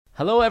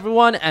Hello,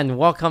 everyone, and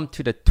welcome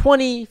to the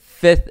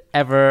 25th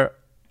ever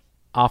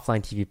Offline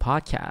TV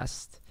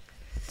podcast.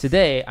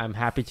 Today, I'm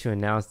happy to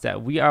announce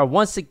that we are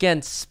once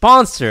again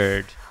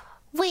sponsored.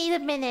 Wait a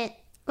minute.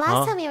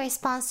 Last time we were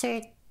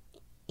sponsored,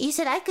 you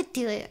said I could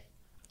do it.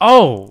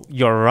 Oh,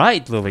 you're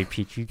right, Lily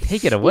Peach. You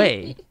take it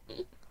away.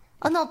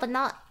 Oh no, but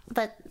not.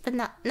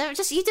 No,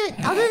 just you do it.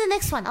 I'll do the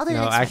next one.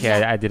 No, actually,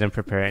 I didn't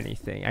prepare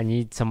anything. I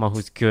need someone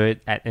who's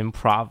good at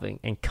improving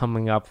and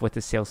coming up with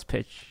a sales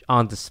pitch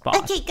on the spot.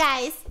 Okay,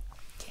 guys.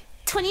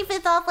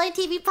 25th Offline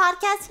TV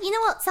podcast. You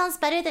know what sounds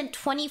better than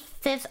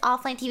 25th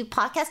Offline TV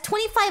podcast?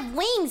 25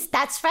 wings.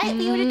 That's right.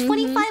 We ordered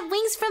 25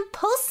 wings from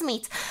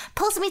Postmates.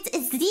 Postmates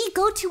is the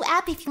go-to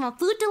app if you want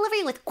food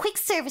delivery with quick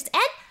service.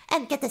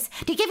 And get this,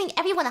 they're giving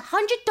everyone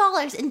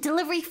 $100 in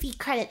delivery fee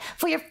credit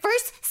for your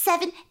first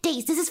 7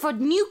 days. This is for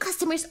new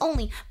customers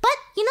only. But,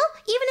 you know,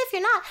 even if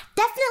you're not,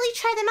 definitely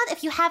try them out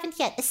if you haven't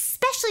yet,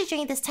 especially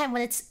during this time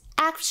when it's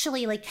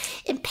actually like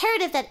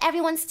imperative that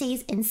everyone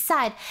stays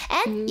inside.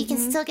 And you can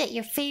still get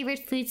your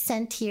favorite food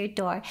sent to your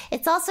door.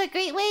 It's also a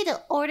great way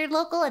to order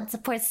local and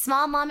support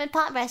small mom and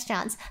pop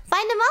restaurants.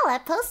 Find them all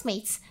at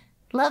Postmates.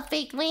 Love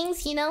baked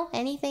wings, you know,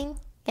 anything.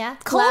 Yeah,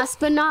 cool. Last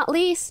but not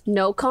least,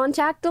 no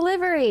contact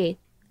delivery.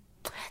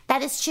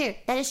 That is true.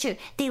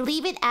 They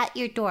leave it at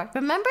your door.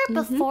 Remember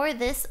before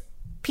this,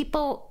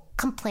 people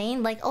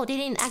complained like, oh, they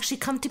didn't actually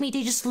come to me.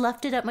 They just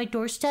left it at my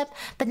doorstep.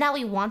 But now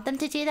we want them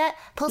to do that.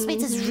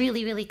 Postmates is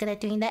really, really good at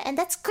doing that. And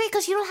that's great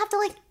because you don't have to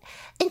like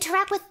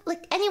interact with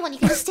like anyone. You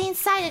can just stay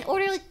inside and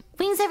order like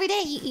wings every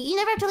day. You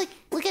never have to like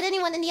look at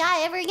anyone in the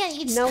eye ever again.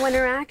 You just, no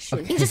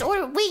interaction. You just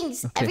order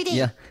wings every day.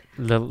 Yeah.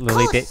 Lily,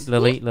 Offline TV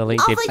 100,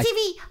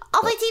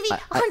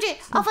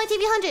 Offline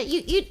TV 100.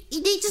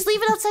 They just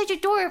leave it outside your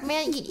door,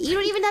 man. You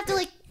don't even have to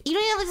like. You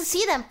don't even have to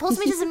see them.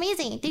 Postmates is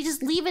amazing. They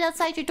just leave it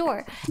outside your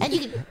door, and you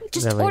can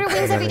just order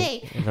wings every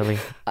day. Lily,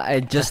 I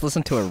just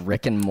listened to a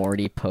Rick and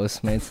Morty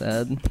Postmates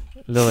ad.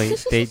 Lily,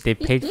 they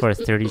paid for a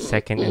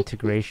 30-second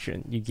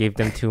integration. You gave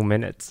them 2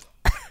 minutes.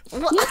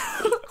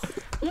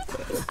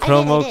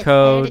 Promo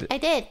code. I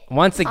did.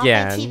 Once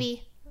again. Offline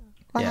TV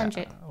 100.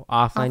 Yeah.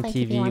 Offline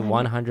TV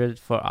 100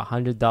 for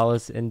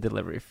 $100 in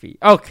delivery fee.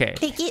 Okay.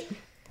 Take it.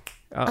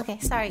 Okay,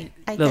 sorry.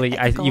 Lily,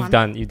 you've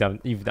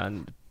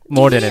done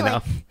more than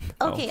enough.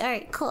 Okay, all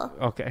right, cool.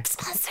 Okay.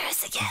 Sponsor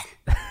us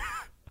again.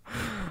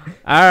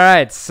 All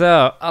right,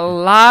 so a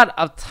lot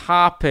of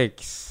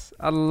topics.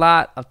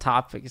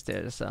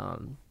 There's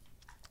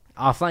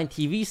offline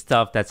TV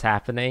stuff that's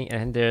happening,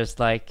 and there's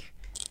like,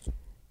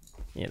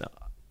 you know,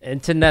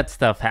 internet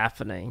stuff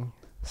happening.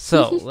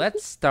 So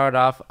let's start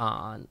off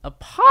on a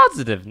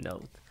positive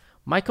note.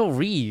 Michael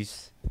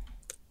Reeves,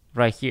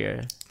 right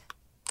here.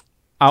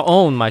 Our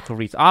own Michael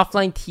Reeves.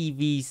 Offline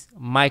TV's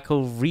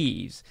Michael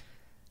Reeves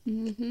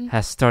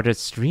has started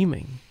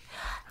streaming.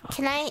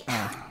 Can I?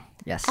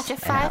 Yes. After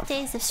 5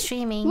 days of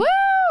streaming,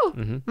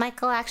 Woo!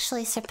 Michael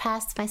actually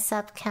surpassed my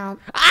sub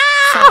count.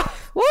 Ah!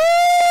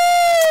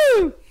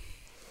 Woo!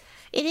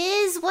 It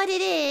is what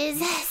it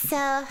is.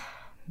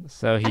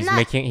 So he's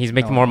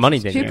making more money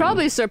than you. He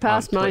probably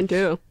surpassed mine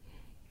too.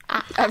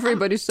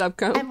 Everybody's sub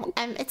count.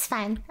 It's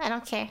fine. I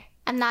don't care.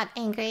 I'm not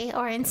angry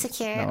or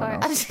insecure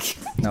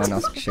No one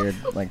else shared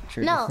like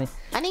true. No,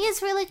 I think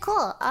it's really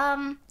cool.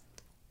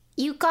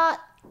 You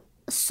got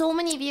so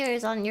many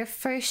viewers on your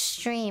first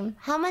stream.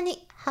 How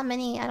many?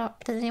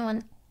 Does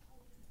anyone?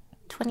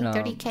 20,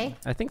 30K?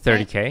 I think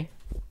 30K. Right?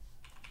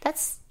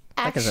 That's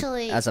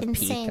actually as a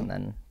insane. peak and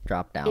then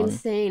drop down.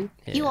 Insane.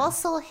 Yeah. You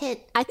also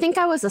hit I think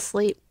I was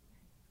asleep.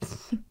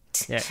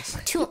 Yeah.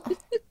 two.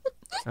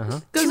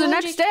 Because the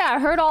next day I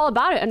heard all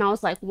about it and I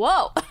was like,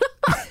 whoa.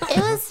 It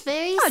was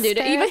very I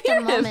didn't even spur hear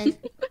of the him. moment.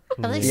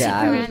 It was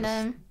Yeah, super I was-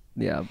 random.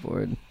 Yeah,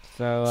 bored.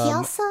 So He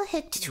also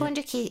hit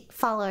 200K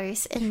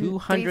followers in 3-4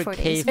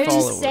 200K days.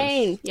 followers.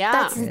 Insane.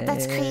 Yeah.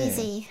 That's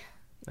crazy.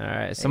 all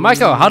right. So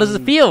Michael, how does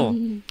it feel?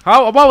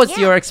 What was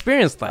your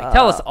experience like?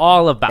 Tell us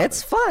all about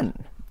It's it. fun.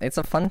 It's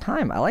a fun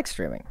time. I like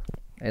streaming.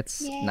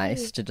 It's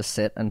nice to just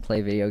sit and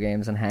play video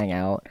games and hang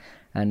out.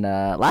 And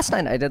last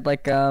night I did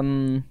like a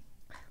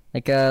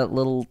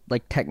little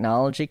like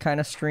technology kind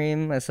of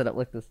stream. I set up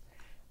like this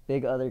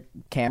big other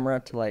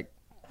camera to like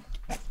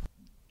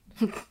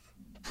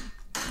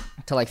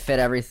fit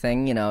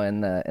everything, you know,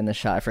 in the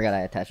shot. I forgot I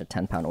attached a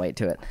 10-pound weight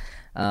to it.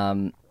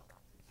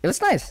 It was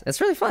nice.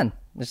 It's really fun.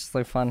 It's just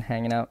like fun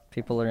hanging out.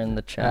 People are in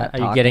the chat. Are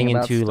you getting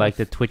into like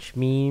the Twitch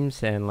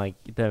memes and like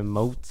the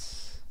emotes?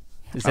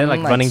 Is that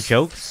like running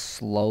jokes?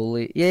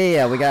 Slowly.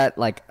 Yeah. We got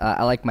like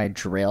I like my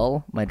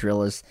drill. My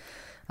drill is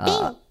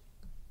a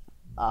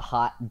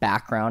hot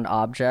background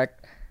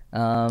object.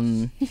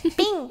 Bing.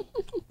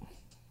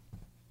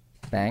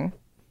 Bang.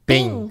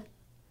 Bing.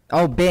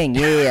 Oh, Bing.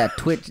 Yeah.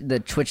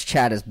 The Twitch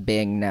chat is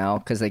Bing now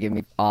because they give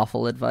me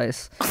awful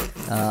advice.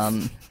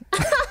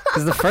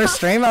 Because the first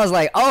stream I was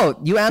like, oh,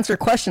 you answer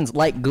questions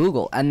like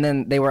Google, and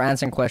then they were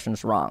answering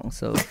questions wrong.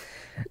 So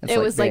It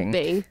was like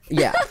Bing.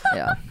 Yeah.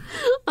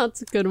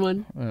 That's a good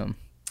one.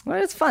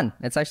 Well, it's fun.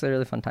 It's actually a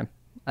really fun time.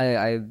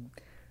 I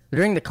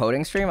during the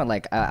coding stream,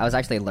 I was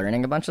actually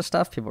learning a bunch of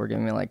stuff. People were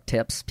giving me like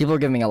tips. People were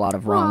giving me a lot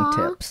of wrong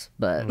tips,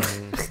 but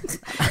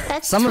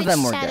That's some of Twitch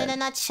them were chat good. in a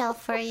nutshell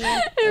for you.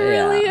 It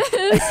really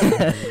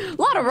is.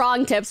 A lot of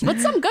wrong tips, but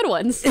some good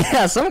ones.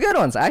 Yeah, some good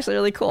ones. Actually,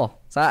 really cool.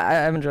 So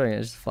I'm enjoying it.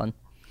 It's just fun.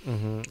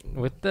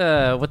 With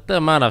the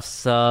amount of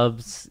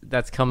subs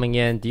that's coming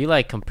in, do you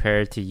like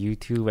compare it to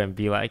YouTube and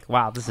be like,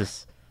 wow, this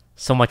is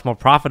so much more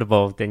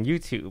profitable than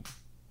YouTube?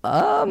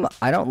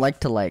 I don't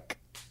like to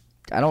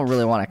I don't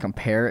really want to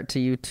compare it to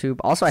YouTube.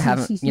 Also, I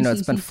haven't,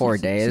 it's been 4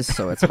 days,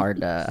 so it's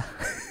hard to.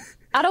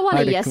 I don't want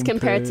Hard to to yes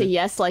compare it to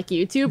yes like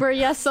YouTube or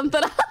yes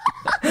something.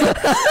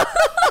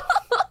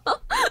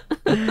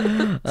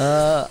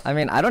 I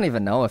mean, I don't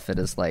even know if it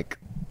is like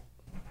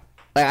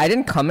I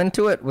didn't come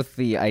into it with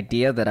the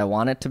idea that I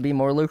want it to be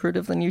more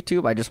lucrative than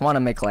YouTube. I just want to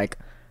make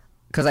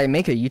because I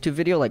make a YouTube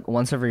video like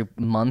once every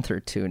month or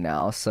two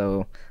now,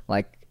 so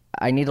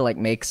I need to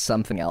make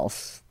something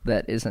else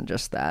that isn't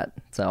just that.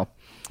 So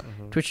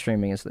Twitch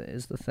streaming is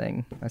the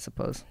thing, I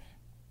suppose.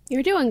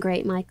 You're doing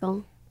great,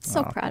 Michael.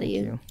 So proud of Thank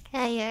you.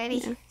 Yeah, you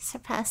already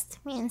surpassed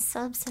me in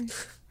subs in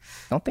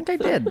Don't think I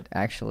did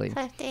actually.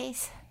 5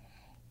 days.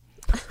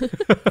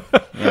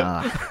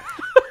 Yeah.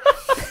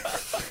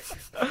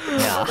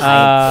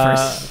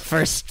 Yeah.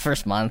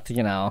 First month,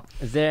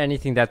 Is there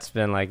anything that's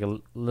been like a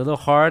little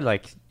hard,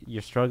 like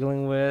you're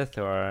struggling with,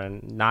 or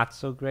not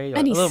so great? Or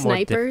Any a little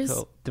snipers?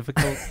 more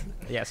difficult?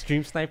 Yeah,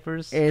 stream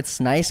snipers. It's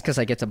nice because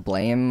I get to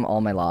blame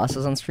all my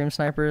losses on stream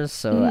snipers.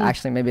 So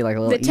actually, maybe like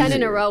a little. The 10 in a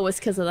easier. row was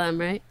because of them,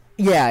 right?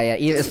 Yeah,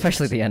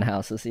 especially the end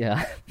houses.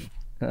 Yeah.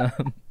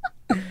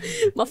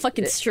 My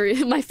fucking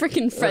stream, my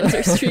freaking friends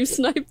are stream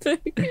sniping.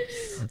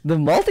 The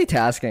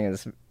multitasking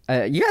is.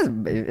 You guys,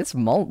 it's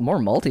more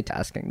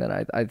multitasking than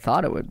I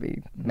thought it would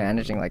be.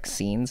 Managing like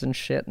scenes and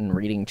shit, and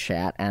reading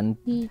chat, and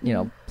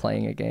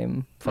playing a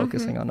game,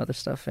 focusing on other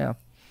stuff. Yeah.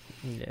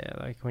 Yeah,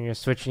 like when you're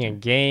switching a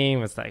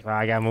game, it's like, well,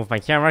 I gotta move my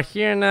camera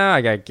here now.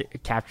 I gotta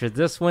capture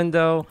this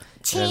window.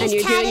 Change And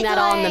you're doing that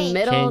all in the category.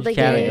 middle of the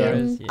Change game.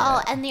 categories. Yeah.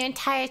 Oh, and the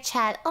entire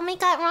chat. Oh my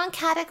god, wrong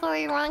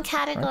category.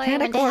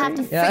 And they have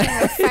to Yeah.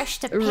 freaking refresh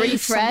the page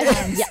Refresh.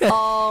 sometimes. Yeah.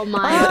 Oh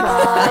my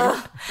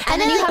god.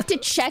 And then you like- have to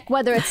check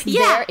whether it's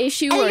Yeah. their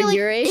issue And or you're like,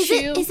 your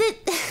issue. Is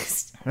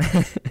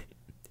it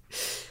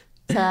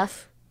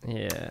Tough.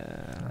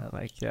 Yeah,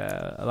 like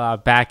a lot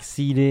of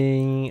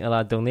backseating, a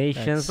lot of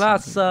donations, a lot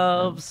of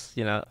subs,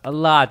 a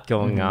lot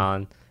going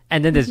on.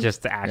 And then there's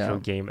just the actual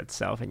game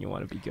itself, and you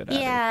want to be good at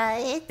it. Yeah,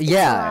 it's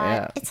Yeah, a lot.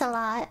 yeah. It's a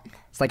lot.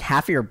 It's like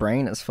half of your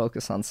brain is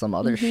focused on some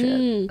other shit,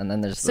 and then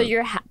there's So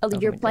you're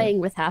playing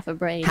with half a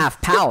brain. half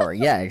power.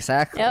 Yeah,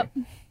 exactly. Yep.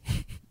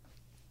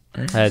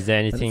 Is there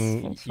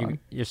anything That's fun.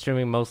 you're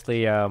streaming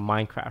mostly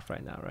Minecraft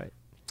right now, right?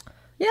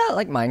 Yeah,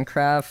 like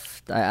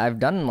Minecraft. I've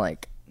done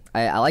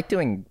I like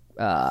doing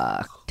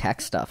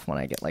tech stuff when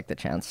I get the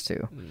chance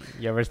to.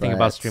 You ever think But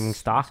about streaming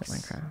stocks?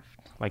 Minecraft.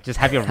 Like just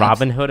have your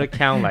Robinhood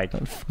account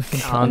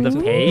on the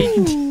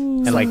page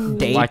and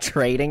Day watch.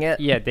 trading it.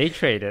 Yeah, day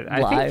trade it.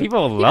 I Live. think people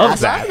I love love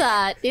that.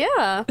 that.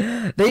 Yeah.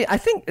 I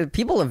think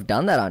people have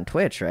done that on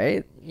Twitch,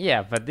 right?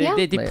 Yeah, but they, Yeah.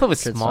 they Like, put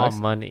with trade small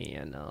stocks. money,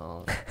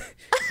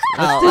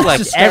 Oh, do like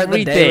just start the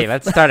every day day. with-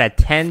 Let's start at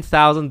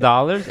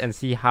 $10,000 and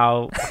see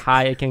how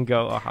high it can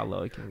go or how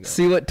low it can go.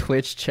 See what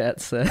Twitch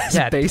chat says.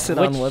 Yeah, Base it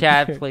Twitch on what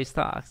chat they're- play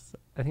stocks.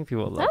 I think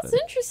people love That's it.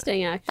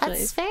 interesting, actually.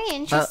 That's very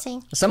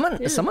interesting.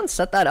 Someone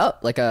set that up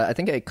I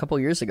think a couple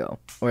years ago,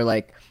 where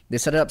they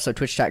set it up so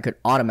Twitch chat could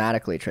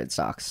automatically trade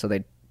stocks. So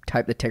they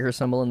type the ticker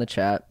symbol in the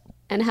chat.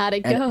 And how'd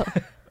it go?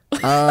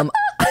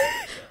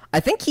 I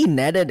think he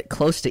netted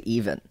close to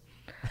even.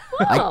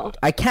 Oh.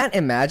 I can't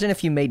imagine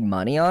if you made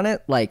money on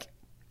it. Like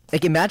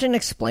imagine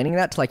explaining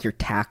that to your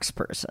tax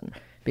person,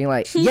 being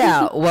like,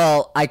 yeah,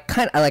 well, I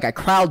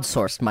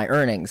crowdsourced my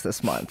earnings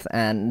this month,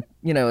 and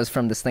it was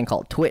from this thing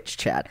called Twitch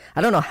chat.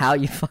 I don't know how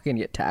you fucking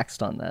get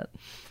taxed on that.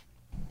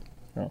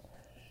 I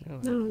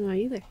don't know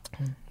either.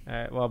 All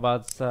right. Well,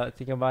 about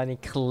thinking about any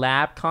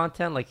collab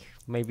content, like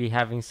maybe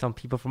having some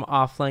people from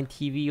Offline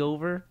TV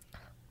over,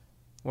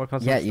 work on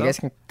some Yeah, stuff. you guys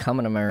can come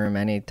into my room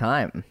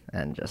anytime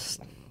and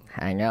just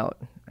hang out.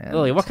 And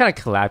Lily, what kind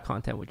of collab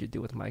content would you do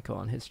with Michael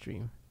on his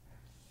stream?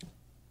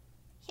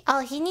 Oh,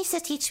 he needs to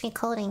teach me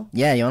coding.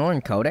 Yeah, you want to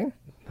learn coding?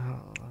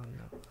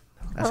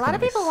 A lot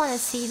of people want to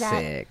see that.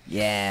 Sick.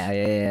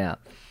 Yeah.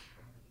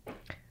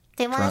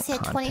 They want to Drunk see a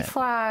content.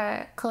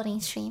 24-hour coding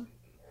stream.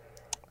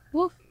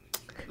 Well,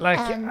 Like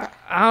And-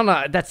 I don't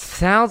know. That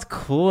sounds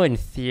cool in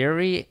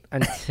theory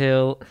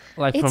until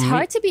it's for me,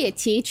 hard to be a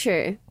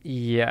teacher.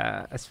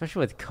 Yeah,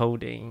 especially with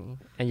coding,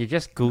 and you're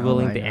just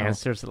googling I the know.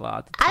 answers a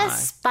lot of the Out time. of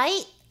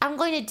spite, I'm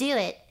going to do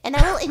it, and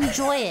I will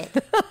enjoy it.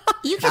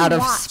 You can Out of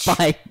watch.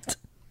 spite.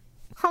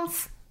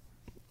 Humph.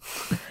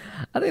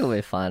 I think it'll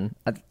be fun.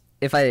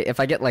 If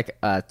I get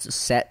a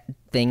set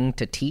thing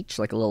to teach,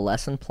 like a little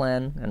lesson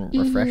plan and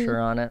refresher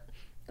on it,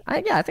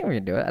 I think we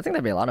can do it. I think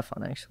that'd be a lot of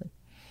fun, actually.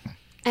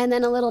 And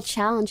then a little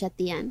challenge at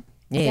the end.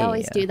 They Yeah,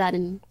 always yeah. do that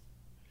in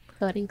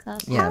coding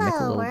class. Yeah, make a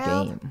Hello, little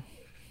world. game.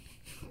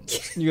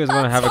 You guys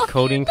want to have a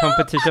coding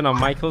competition on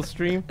Michael's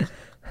stream?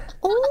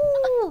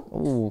 Ooh.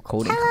 Ooh,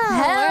 coding.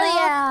 Hell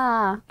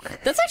yeah!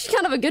 That's actually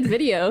kind of a good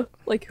video.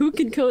 Like, who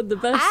can code the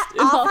best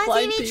in Offline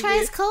offline TV TV?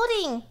 tries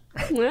coding.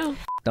 Well,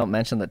 Don't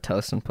mention that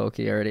Toast and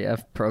Pokey already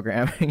have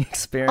programming Oh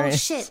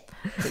experience. shit!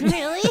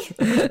 Really?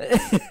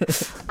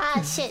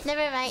 Shit!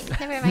 Never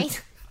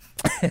mind.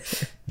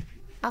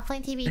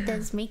 Offline TV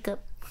does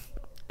makeup.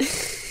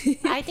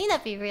 I think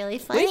that'd be really we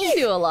funny. can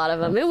do a lot of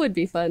them. It would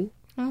be fun.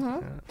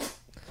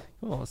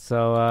 Cool.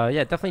 So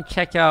yeah, definitely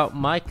check out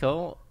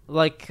Michael.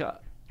 Like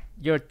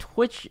your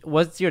Twitch,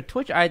 was your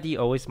Twitch ID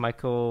always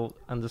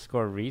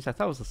Michael_Reeves? I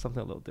thought it was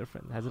something a little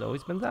different. Has it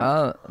always been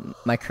that?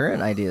 My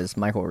current ID is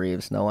Michael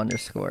Reeves, no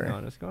underscore. No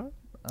underscore?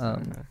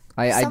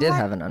 I did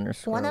have an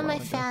underscore. One of a my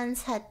while ago.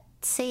 fans had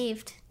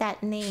saved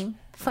that name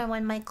for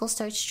when Michael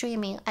starts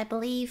streaming. I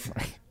believe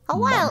a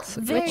while, Months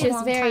ago. very Which is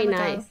long very time ago.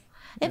 nice.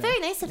 It's very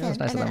nice of Yeah, it was him.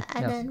 nice of and him,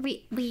 then, yeah. and then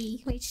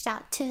we reached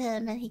out to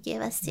him and he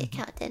gave us the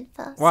account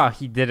info. Wow,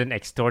 he didn't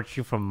extort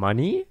you for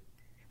money?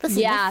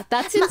 Listen, Yeah,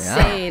 that's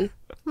insane.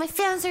 my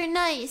fans are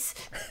nice.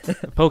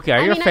 Pokey, are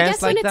I your mean, I fans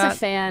guess when like it's that? a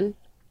fan.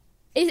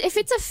 If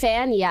it's a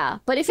fan, yeah.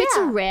 But if it's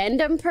a Yeah.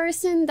 random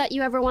person that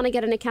you ever want to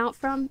get an account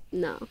from,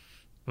 no.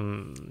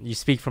 You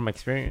speak from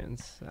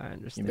experience. I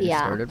understand. You've been Yeah.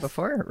 extorted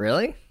before?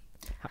 Really?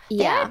 There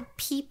Yeah. are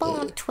people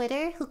on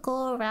Twitter who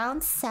go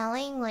around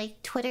selling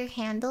like Twitter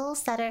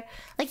handles that are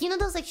like, you know,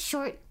 those like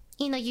short,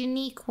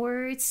 unique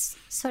words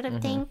sort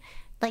of thing.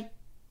 Like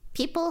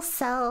people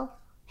sell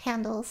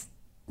handles.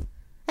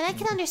 And I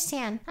can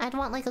understand. I'd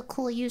want like a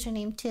cool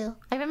username too.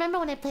 I remember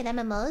when I played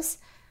MMOs,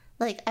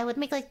 like I would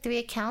make like 3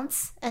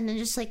 accounts and then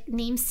just like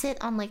name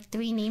sit on like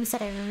 3 names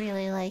that I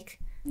really like.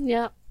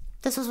 Yeah.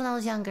 This was when I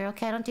was younger,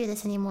 okay? I don't do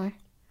this anymore.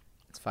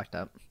 It's fucked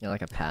up. You're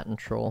like a patent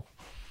troll.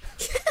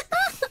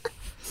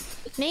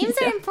 Names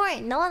are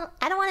important. I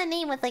don't want a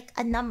name with like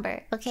a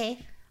number, okay?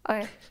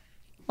 Or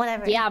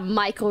whatever. Yeah,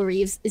 Michael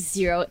Reeves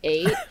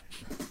 08.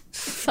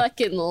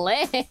 Fucking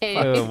lame.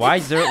 Why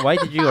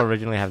did you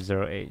originally have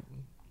 08?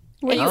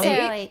 Were you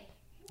 808.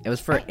 It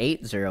was for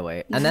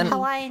 808. And then,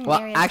 Hawaiian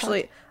well, area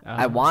actually,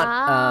 I want,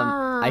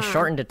 I Ah.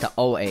 shortened it to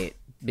 08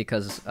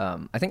 because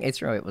I think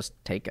 808 was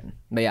taken.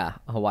 But yeah,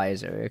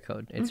 Hawaii's area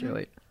code,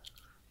 808.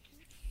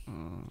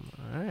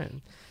 Alright.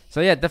 So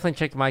yeah, definitely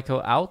check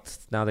Michael out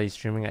now that he's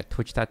streaming at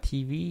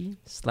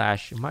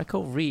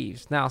twitch.tv/Michael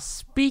Reeves. Now,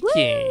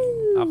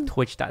 speaking of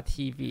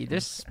twitch.tv,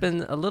 there's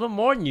been a little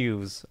more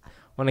news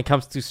when it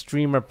comes to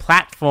streamer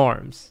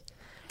platforms.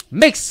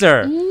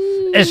 Mixer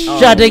is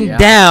shutting yeah.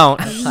 down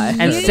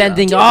and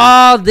sending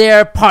all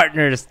their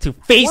partners to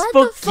Facebook What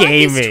the fuck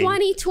Gaming. is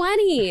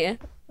 2020?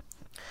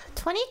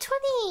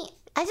 2020.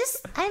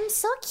 I'm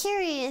so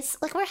curious.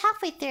 Like we're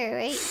halfway through,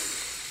 right?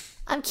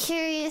 I'm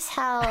curious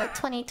how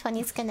 2020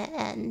 is gonna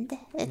end.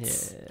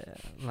 It's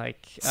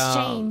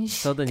strange.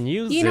 So the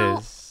news You know-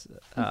 is,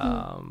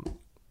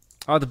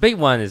 the big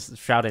one is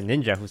Shrouded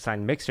Ninja, who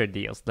signed Mixer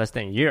deals less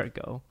than a year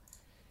ago,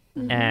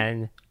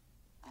 and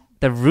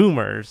the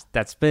rumors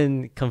that's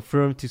been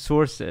confirmed to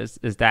sources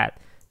is that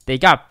they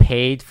got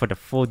paid for the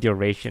full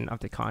duration of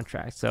the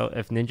contract. So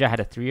if Ninja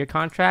had a 3-year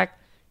contract,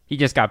 he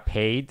just got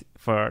paid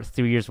for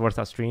 3 years worth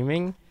of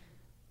streaming,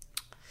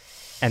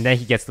 and then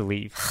he gets to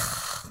leave.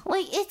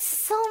 like it's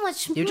so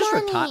much You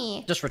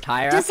money. just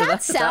retire Does after that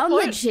at sound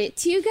point? legit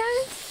to you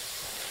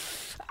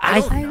guys? I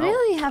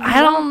really have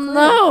I no don't clue.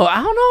 know.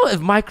 I don't know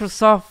if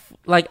Microsoft,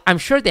 like, I'm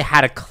sure they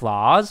had a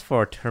clause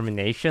for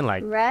termination,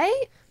 like,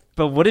 Right?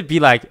 but would it be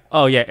like,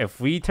 oh yeah, if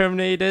we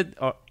terminated,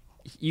 or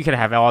you can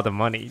have all the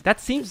money? That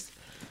seems.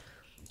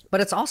 But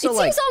it's also It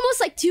like, seems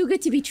almost like too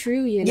good to be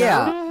true, you know?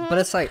 yeah, but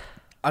it's like,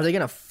 are they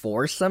gonna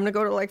force them to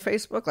go to like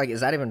Facebook? Like, is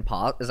that even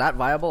is that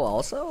viable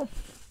also?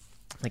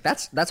 Like,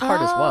 that's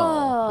hard as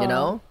well, you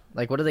know?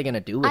 Like, what are they gonna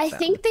do with I them?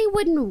 think they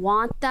wouldn't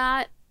want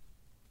that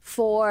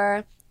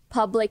for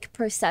public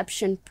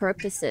perception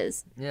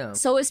purposes. Yeah.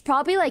 So it's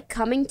probably like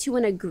coming to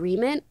an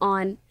agreement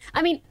on.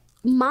 I mean,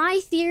 my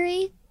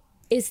theory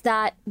is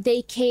that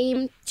they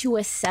came to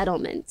a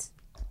settlement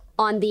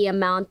on the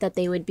amount that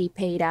they would be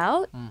paid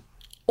out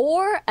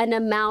or an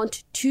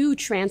amount to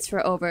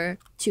transfer over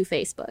to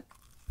Facebook.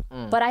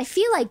 But I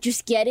feel like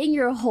just getting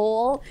your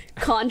whole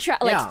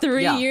contract, like Yeah,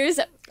 3 yeah. years,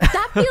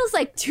 that feels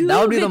like too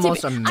That would be good the to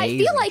most be. I amazing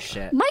feel like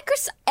shit.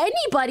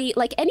 anybody,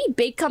 like any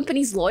big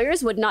company's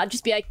lawyers would not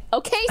just be like,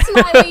 okay,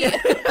 Smiley.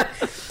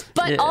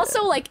 But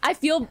also, like, I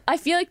feel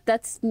like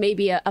that's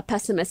maybe a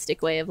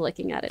pessimistic way of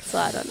looking at it. So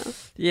I don't know.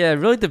 Yeah, it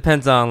really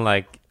depends on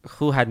like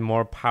who had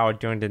more power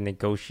during the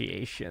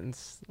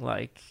negotiations.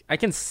 Like, I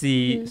can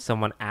see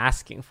someone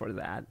asking for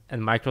that,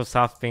 and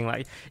Microsoft being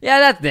like, "Yeah,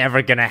 that's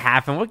never gonna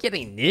happen. We're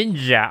getting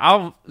Ninja.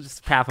 Our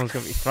platform's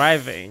gonna be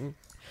thriving."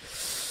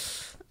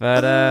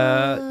 But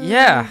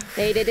yeah,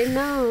 They didn't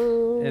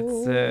know.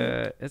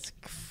 it's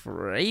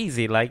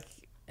crazy. Like,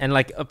 and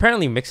like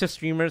apparently Mixer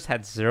streamers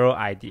had zero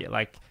idea.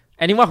 Like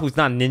anyone who's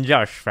not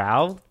Ninja or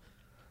Shroud.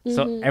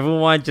 So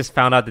everyone just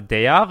found out the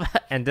day of,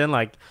 and then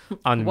like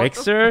on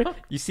Mixer,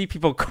 you see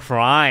people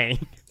crying.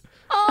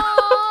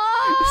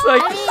 It's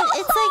like, I mean,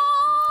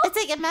 it's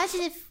like imagine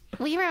if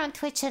we were on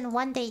Twitch, and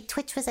one day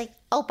Twitch was like,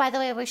 "Oh, by the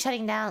way, we're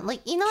shutting down."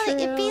 Like, you know, like,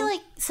 it'd be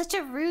like such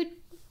a rude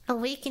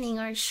awakening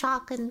or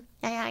shock, and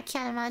I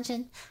can't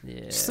imagine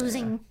just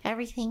losing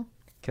everything.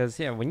 Because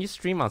when you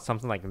stream on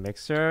something like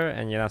Mixer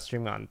and you're not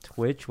streaming on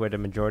Twitch, where the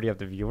majority of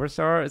the viewers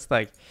are, it's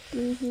like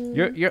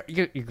you're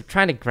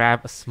trying to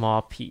grab a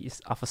small piece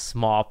of a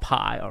small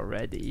pie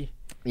already.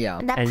 Yeah.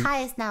 And that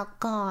pie is now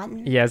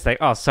gone. Yeah, it's like,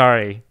 oh,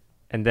 sorry,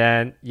 and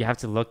then you have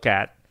to look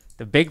at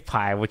the big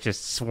pie, which is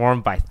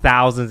swarmed by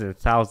thousands and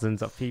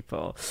thousands of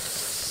people.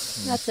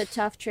 That's a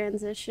tough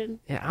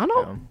transition. Yeah, I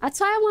don't know. That's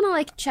why I want to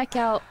like check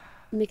out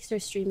Mixer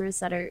streamers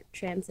that are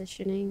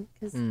transitioning,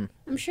 because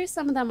I'm sure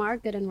some of them are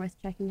good and worth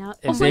checking out.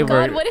 If oh my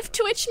god, what if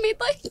Twitch made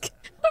like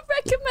a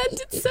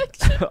recommended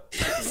section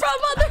from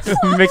other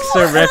platforms?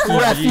 Mixer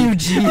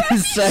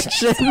refugees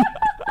section.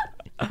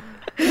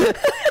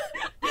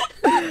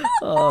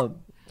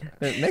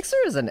 Mixer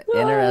is an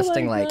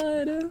interesting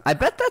I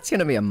bet that's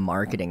gonna be a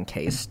marketing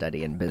case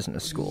study in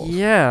business schools.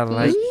 Yeah,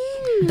 like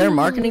their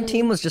marketing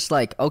team was just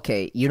like,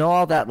 okay, you know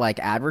all that like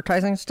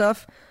advertising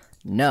stuff?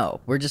 No,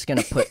 we're just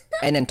gonna put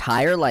an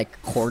entire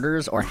like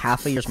quarters or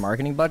half a year's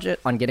marketing budget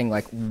on getting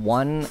like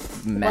one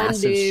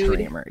massive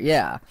streamer,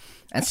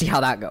 and see how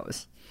that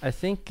goes. I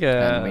think we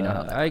know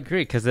how that I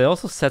agree, because it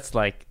also sets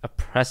like a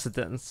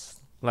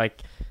precedence.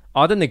 Like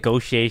all the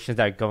negotiations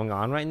that are going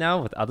on right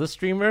now with other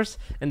streamers,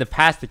 in the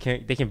past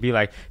they can be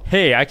like,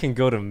 hey, I can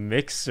go to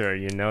Mixer,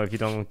 if you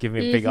don't give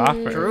me a big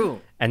offer. True.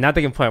 And now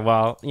they can point,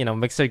 well,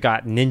 Mixer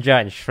got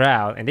Ninja and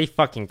Shroud, and they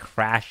fucking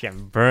crashed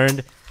and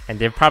burned. And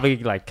they're probably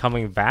like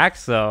coming back,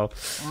 so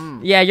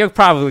you're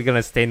probably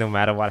gonna stay no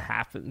matter what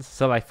happens.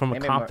 So like from a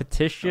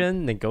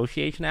competition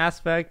negotiation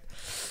aspect,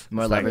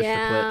 more leverage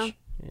for Twitch.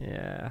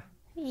 Yeah.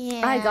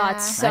 I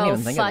got so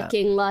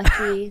fucking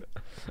lucky.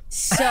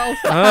 So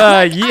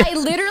I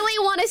literally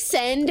want to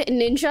send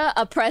Ninja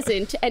a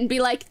present and be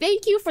like,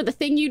 thank you for the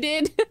thing you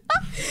did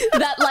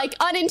that like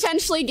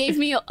unintentionally gave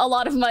me a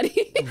lot of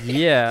money.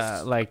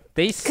 Yeah, like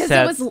they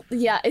said, because it was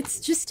it's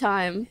just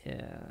time.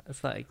 Yeah,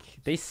 it's like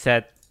they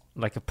set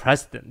like a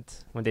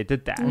precedent when they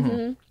did that,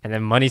 and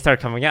then money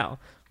started coming out.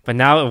 But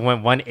now it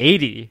went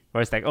 180,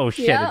 where it's like, oh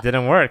shit, it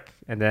didn't work.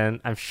 And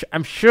then I'm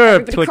sure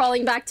everybody Twitch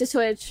crawling back to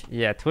Twitch.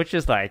 Yeah, Twitch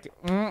is like,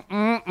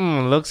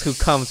 looks who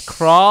comes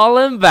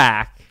crawling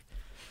back.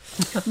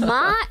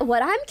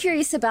 What I'm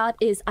curious about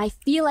is I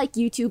feel like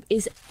YouTube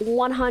is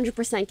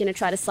 100% going to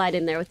try to slide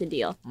in there with a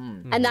deal.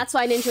 And that's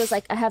why Ninja was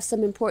like, I have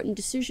some important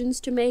decisions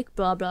to make,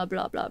 blah, blah,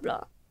 blah, blah,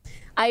 blah.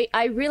 I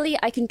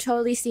can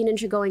totally see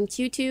Ninja going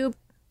to YouTube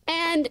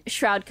and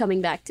Shroud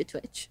coming back to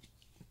Twitch.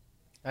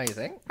 Oh, you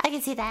think? I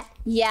can see that.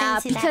 Yeah,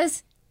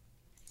 because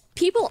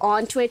people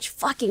on Twitch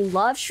fucking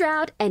love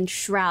Shroud, and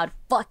Shroud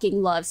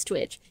fucking loves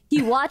Twitch.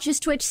 He watches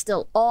Twitch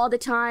still all the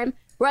time,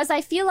 whereas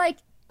I feel like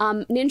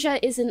Ninja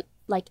isn't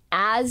like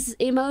as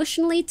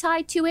emotionally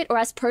tied to it, or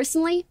as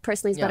personally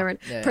is better word,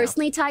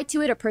 personally tied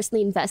to it, or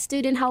personally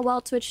invested in how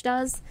well Twitch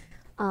does.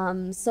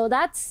 So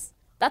that's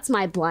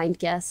my blind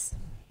guess.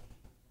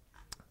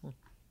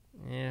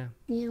 Yeah.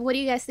 What do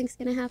you guys think's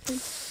gonna happen?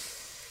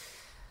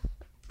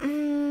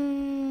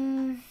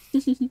 I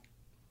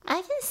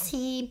can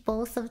see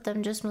both of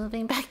them just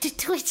moving back to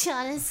Twitch,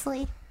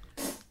 honestly.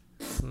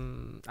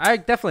 I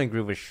definitely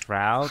agree with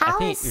Shroud. I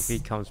think if he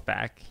comes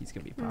back, he's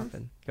gonna be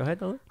popping. Go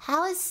ahead, Lily.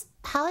 How is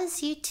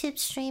YouTube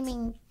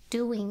streaming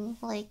doing?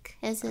 Like,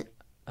 is it?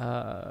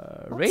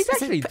 Ray's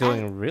actually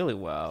doing really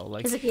well.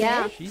 Like, is it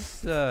good?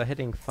 She's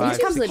hitting 5.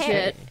 It comes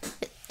legit.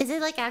 Is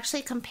it like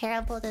actually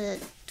comparable to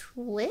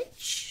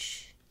Twitch?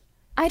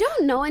 I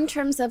don't know in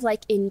terms of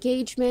like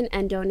engagement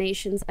and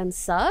donations and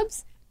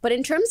subs, but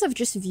in terms of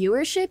just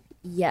viewership,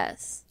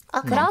 yes.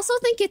 Okay. But I also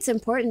think it's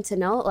important to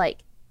note,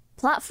 like,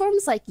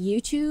 platforms like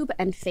YouTube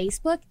and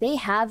Facebook, they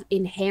have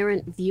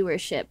inherent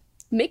viewership.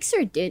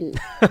 Mixer didn't.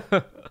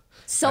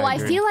 So I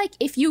feel like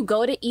if you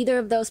go to either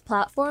of those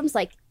platforms,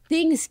 like,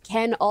 things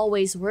can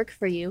always work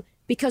for you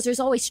because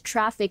there's always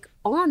traffic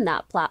on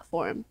that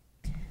platform.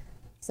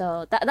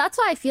 So that's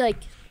why I feel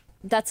like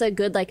that's a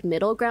good like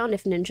middle ground.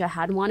 If Ninja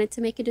had wanted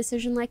to make a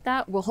decision like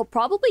that, well, he'll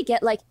probably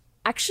get like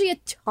actually a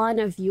ton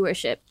of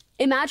viewership.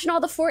 Imagine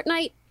all the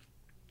Fortnite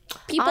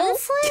people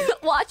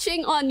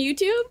watching on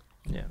YouTube.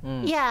 Yeah.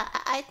 Yeah,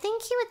 I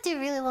think he would do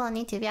really well on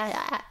YouTube.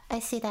 Yeah, I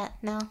see that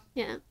now.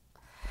 Yeah.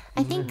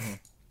 I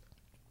think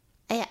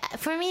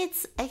for me,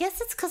 I guess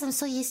it's because I'm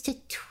so used to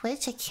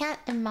Twitch. I can't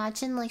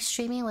imagine like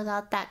streaming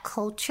without that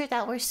culture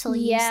that we're so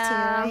used to,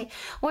 right?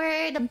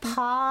 Where the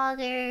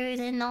poggers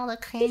and all the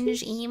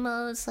cringe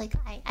emotes, like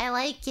I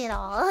like it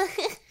all.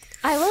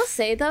 I will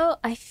say though,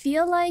 I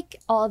feel like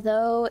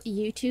although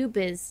YouTube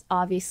is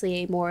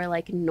obviously a more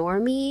like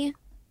normie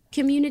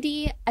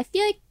community, I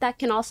feel like that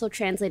can also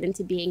translate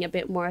into being a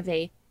bit more of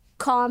a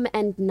calm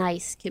and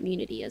nice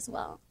community as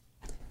well.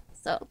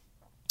 So,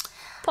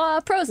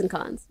 pros and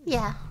cons.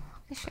 Yeah.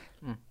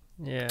 Sure.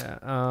 Yeah,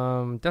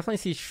 definitely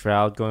see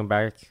Shroud going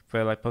back,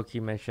 but like Pokey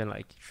mentioned,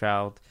 like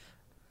Shroud,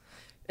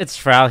 it's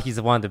Shroud. He's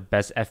one of the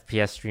best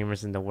FPS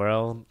streamers in the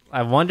world.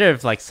 I wonder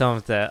if like some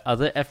of the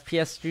other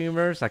FPS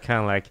streamers are kind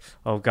of like,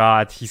 oh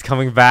god, he's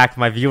coming back,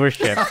 my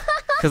viewership,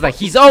 because like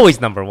he's always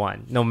number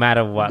one, no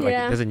matter what. Like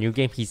there's a new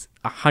game, he's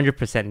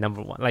 100%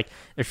 number one. Like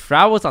if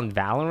Shroud was on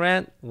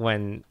Valorant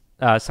when,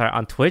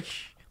 on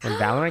Twitch when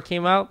Valorant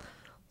came out,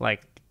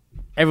 like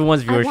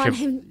everyone's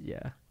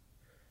viewership,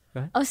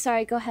 Oh,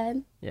 sorry. Go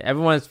ahead. yeah,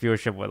 everyone's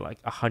viewership would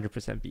like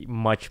 100% be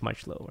much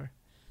lower.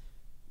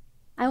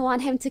 I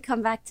want him to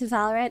come back to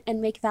Valorant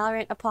and make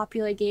Valorant a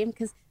popular game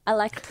because I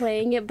like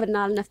playing it, but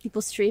not enough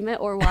people stream it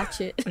or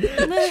watch it.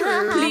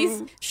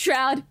 Please,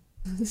 Shroud.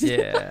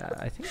 Yeah,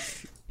 I think.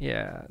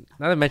 Yeah,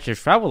 now that I mentioned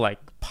Shroud will like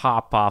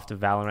pop off the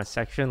Valorant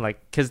section, like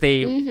because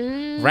they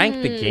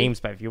rank the games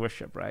by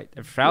viewership, right?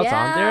 If Shroud's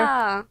on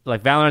there,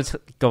 like Valorant's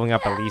going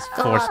up at least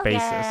 4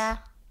 spaces.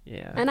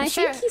 Yeah. And I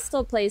think he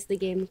still plays the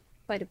game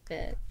quite a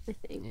bit. I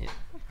think. Yeah.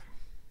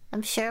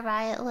 I'm sure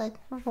Riot would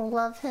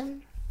love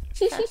him.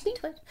 I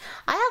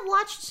have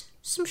watched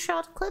some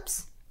Shroud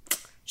clips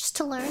just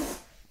to learn.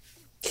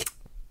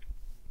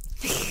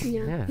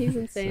 Yeah, he's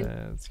insane.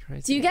 It's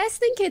crazy. Do you guys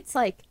think it's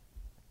like,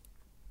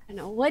 I don't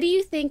know, what do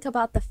you think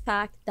about the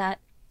fact that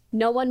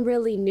no one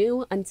really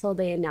knew until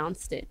they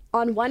announced it?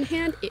 On one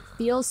hand, it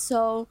feels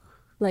so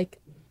like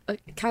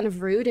kind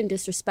of rude and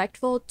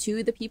disrespectful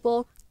to the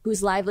people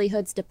whose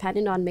livelihoods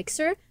depended on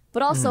Mixer,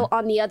 but also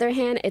on the other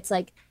hand, it's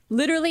like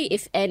literally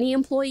if any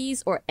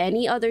employees or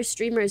any other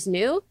streamers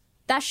knew,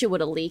 that shit would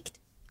have leaked.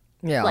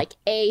 Yeah. Like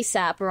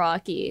ASAP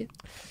Rocky.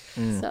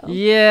 So,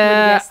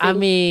 Yeah, I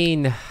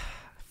mean,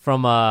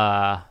 from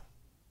a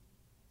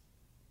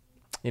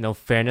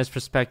fairness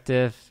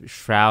perspective,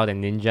 Shroud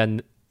and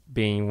Ninja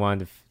being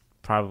one of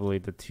probably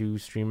the 2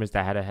 streamers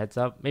that had a heads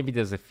up. Maybe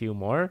there's a few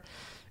more.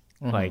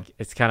 Like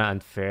it's kind of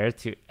unfair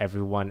to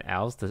everyone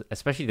else,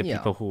 especially the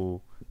people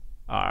who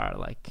are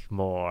like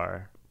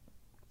more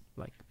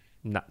like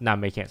not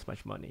making as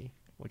much money,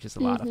 which is a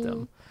lot of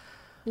them.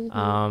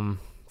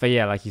 But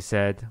yeah, like you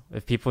said,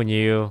 if people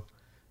knew,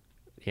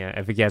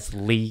 if it gets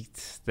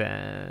leaked,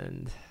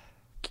 then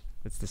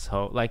it's this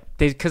whole like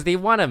because they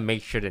want to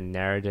make sure the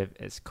narrative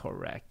is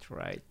correct,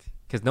 right?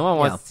 Because no one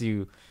wants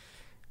to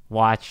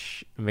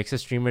watch Mixer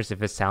streamers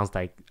if it sounds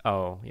like,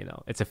 oh,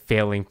 it's a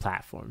failing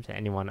platform to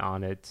anyone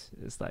on it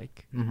is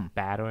like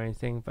bad or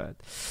anything. But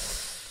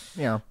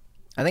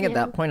I think at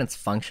that point it's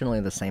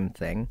functionally the same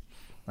thing.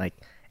 Like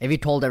if you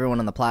told everyone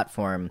on the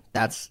platform,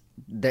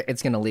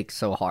 it's gonna leak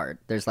so hard.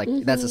 There's like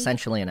that's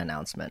essentially an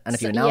announcement, and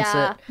if you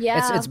announce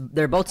it's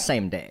they're both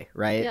same day,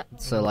 right? Yep.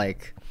 So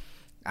like,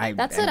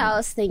 that's what I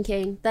was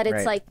thinking. That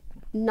it's like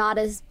not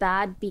as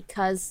bad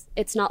because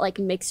it's not like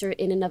Mixer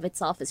in and of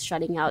itself is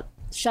shutting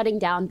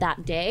down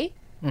that day.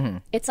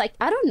 It's like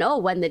I don't know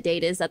when the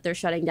date is that they're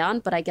shutting down,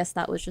 but I guess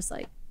that was just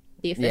like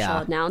the official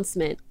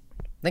announcement.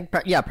 I think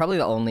probably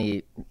the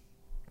only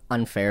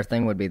unfair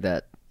thing would be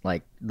that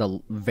like the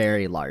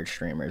very large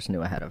streamers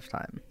knew ahead of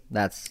time.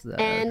 That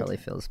probably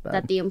feels bad.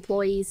 That the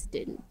employees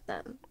didn't.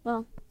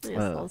 Well, I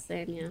guess all the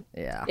same,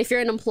 Yeah. If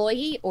you're an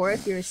employee or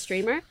if you're a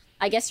streamer,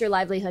 I guess your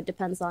livelihood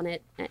depends on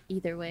it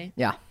either way.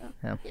 Yeah.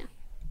 So, yeah.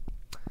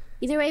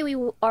 Either way, we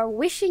are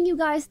wishing you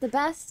guys the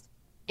best.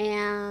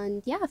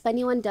 And yeah, if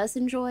anyone does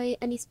enjoy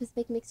any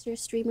specific Mixer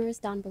streamers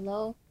down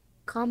below,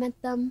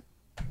 comment them.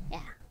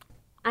 Yeah.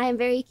 I am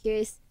very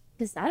curious.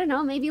 Because, I don't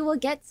know, maybe we'll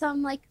get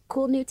some, like,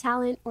 cool new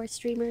talent or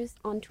streamers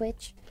on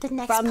Twitch. The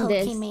next from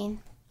this. Pokemon.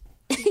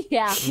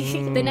 Yeah.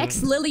 The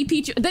next Lily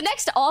Peach. The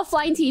next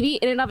offline TV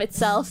in and of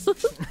itself.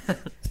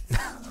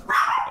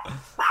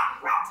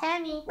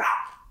 Tammy.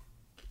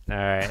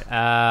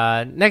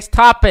 Alright. Next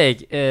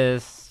topic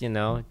is, a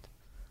little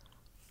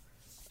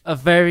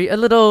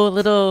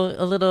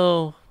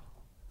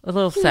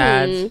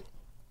sad.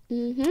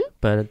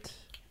 But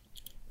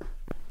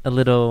a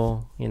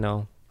little,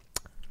 a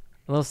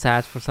little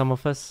sad for some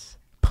of us.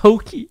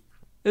 Pokey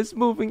is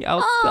moving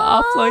out the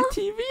offline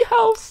TV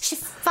house. She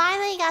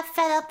finally got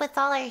fed up with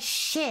all her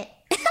shit.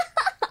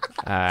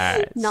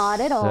 Alright. Not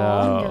at all.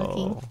 I'm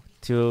joking.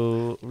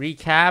 To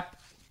recap,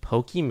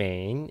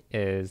 Pokimane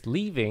is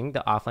leaving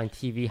the offline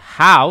TV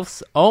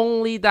house,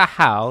 only the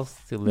house,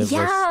 to live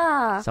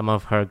with some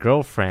of her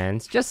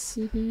girlfriends. Just,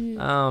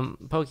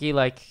 Pokey,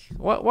 like,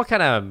 what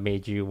kind of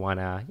made you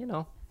wanna,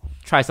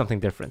 try something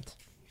different?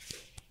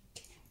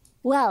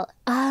 Well,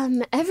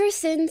 ever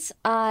since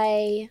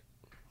I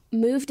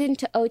moved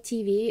into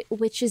OTV,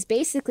 which is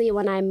basically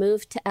when I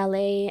moved to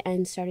LA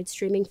and started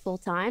streaming full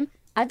time,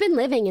 I've been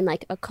living in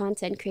like a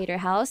content creator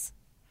house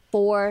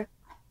for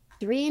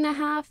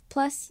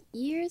 3.5+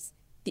 years,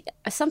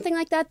 something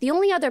like that. The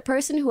only other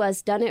person who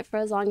has done it for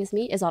as long as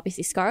me is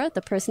obviously Scara,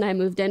 the person I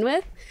moved in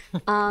with.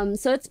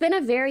 So it's been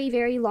a very,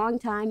 very long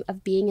time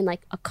of being in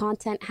like a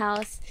content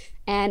house,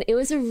 and it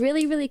was a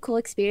really, really cool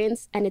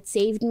experience, and it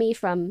saved me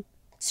from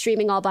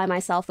streaming all by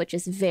myself, which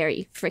is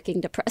very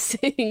freaking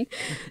depressing.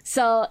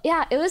 So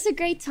yeah, it was a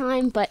great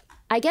time, but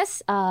I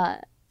guess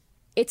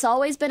it's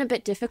always been a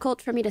bit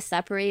difficult for me to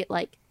separate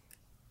like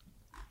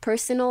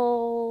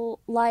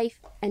personal life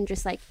and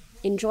just like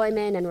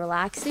enjoyment and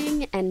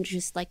relaxing and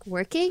just like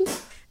working.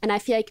 And I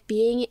feel like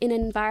being in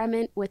an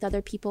environment with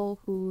other people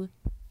who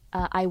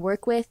I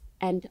work with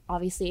and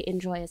obviously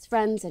enjoy as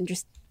friends, and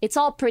just it's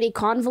all pretty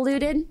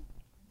convoluted.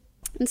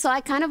 And so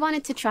I kind of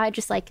wanted to try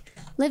just like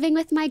living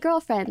with my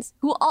girlfriends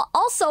who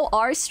also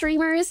are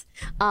streamers,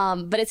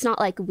 but it's not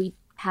like we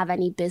have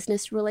any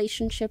business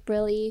relationship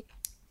really.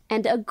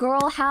 And a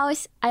girl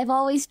house, I've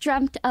always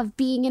dreamt of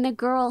being in a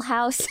girl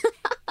house.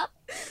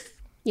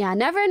 Yeah,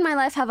 never in my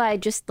life have I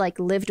just like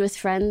lived with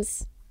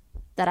friends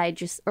that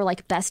or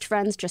like best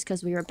friends just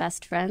because we were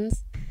best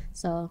friends.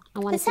 So I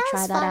wanted to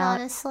try that fun, out.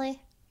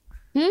 Honestly,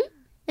 Hmm?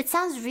 it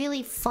sounds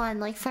really fun.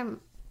 Like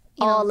from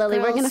Lily,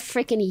 we're gonna girls-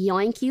 freaking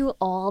yoink you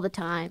all the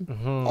time.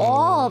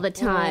 All the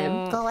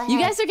time. Go ahead. You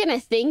guys are gonna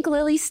think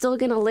Lily's still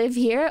gonna live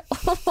here?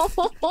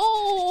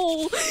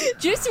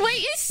 Just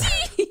wait and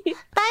see.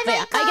 Bye, But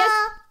yeah, Michael.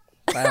 I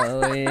guess Bye,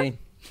 Lily.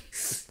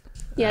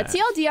 yeah,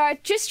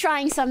 TLDR, just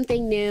trying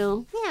something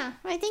new. Yeah,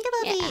 I think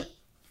it'll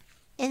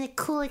be a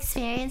cool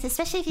experience,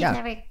 especially if you've Yeah.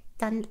 never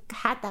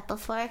had that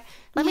before.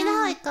 Let me know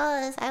how it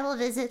goes. I will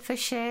visit for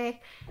sure.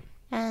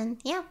 And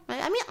yeah,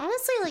 I mean,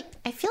 honestly, like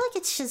I feel like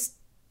it's just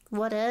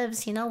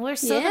whatevs. We're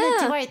still gonna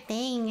Yeah. do our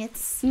thing.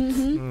 It's I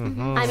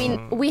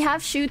mean, we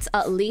have shoots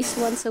at least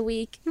once a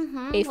week if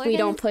we're we gonna-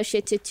 don't push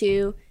it to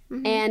 2.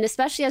 And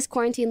especially as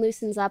quarantine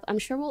loosens up, I'm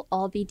sure we'll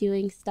all be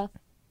doing stuff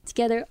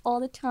together all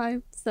the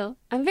time. So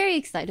I'm very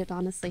excited,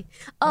 honestly.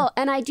 Oh,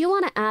 and I do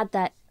want to add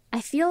that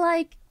I feel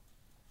like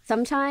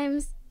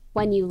sometimes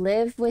when you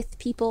live with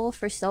people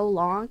for so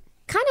long,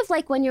 kind of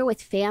like when you're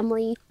with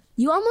family,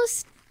 you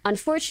almost,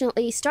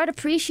 unfortunately, start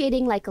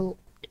appreciating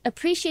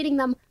appreciating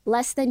them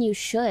less than you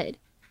should.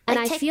 And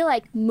I feel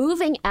like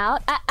moving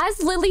out,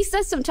 as Lily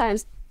says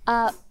sometimes,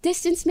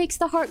 distance makes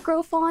the heart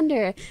grow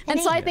fonder. And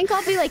so I think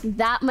I'll be like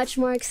that much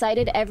more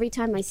excited every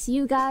time I see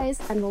you guys,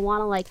 and will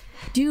want to like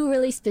do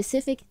really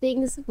specific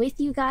things with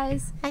you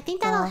guys. I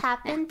think that'll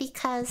happen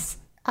because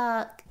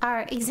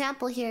our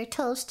example here,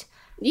 Toast.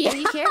 Yeah. Are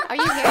you here? Are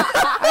you here?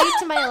 Are you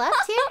to my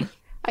left here?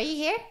 Are you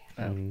here?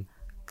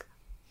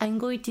 I'm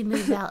going to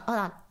move out. Hold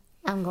on.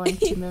 I'm going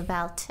to move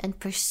out and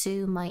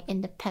pursue my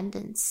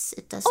independence.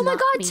 It does Oh my not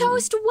god, mean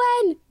Toast,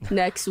 when?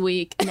 Next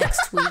week.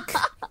 next week.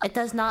 It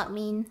does not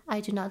mean I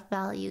do not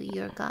value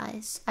your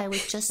guys. I would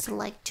just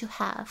like to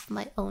have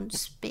my own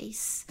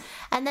space.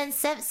 And then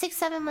 6,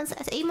 7 months,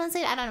 8 months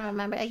later, I don't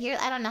remember. A year,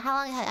 I don't know how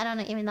long. I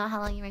don't even know how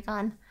long you were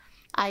gone.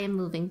 I am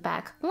moving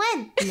back.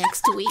 When?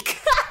 Next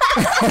week.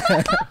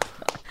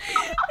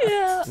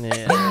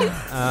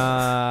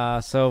 Yeah.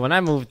 So when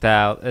I moved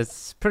out,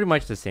 it's pretty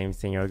much the same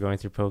thing you're going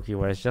through Poke,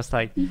 where it's just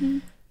like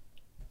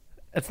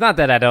it's not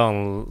that I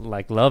don't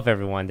like love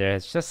everyone there.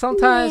 It's just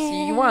sometimes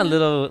you want a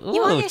little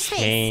your space.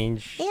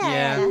 change.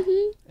 Yeah.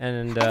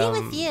 And I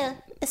think with you,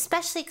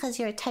 especially because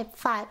you're a type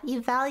 5,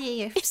 you value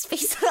your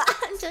space.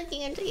 I'm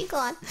joking. Go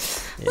on.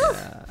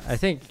 yeah, I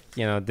think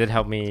did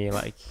help me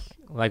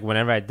like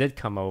whenever I did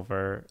come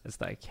over,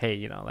 it's like,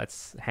 hey,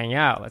 let's hang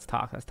out, let's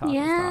talk.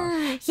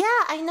 Yeah. Yeah,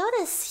 I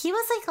noticed he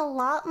was like a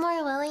lot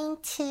more willing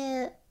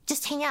to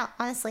just hang out,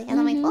 honestly. And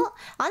I'm like, well,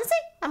 honestly,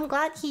 I'm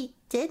glad he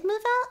did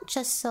move out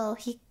just so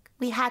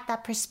we had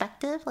that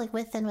perspective, like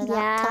with and without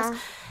Yeah.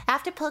 Toast.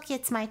 After Poke,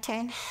 it's my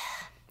turn.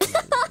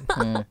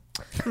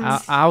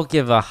 I'll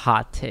give a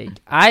hot take.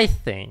 I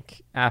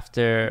think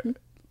after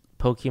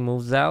Poke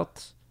moves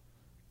out,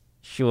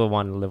 she will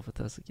want to live with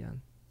us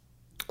again.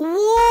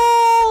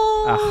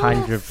 Whoa!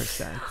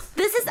 100%.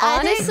 This is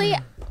either, Honestly,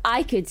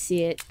 I could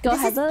see it. Go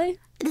ahead, Lily.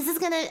 this is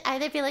gonna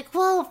either be like,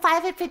 whoa,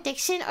 5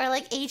 prediction, or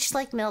like aged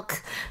like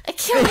milk. I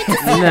can't wait to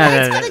see No,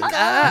 where it's no, gonna no. go.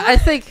 I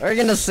think. We're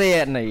gonna see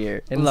it in a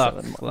year. In 7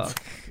 months. Look.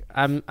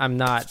 I'm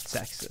not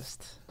sexist,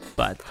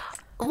 but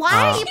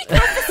Why are you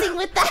prefacing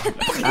with that? You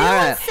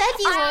Alright. said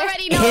you I were.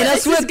 already know Hit where us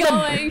this is with the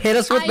going. hit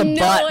us with I the know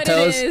butt, what it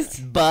Toast. is.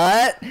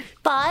 But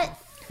But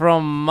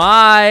from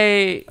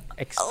my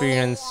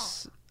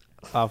experience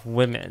of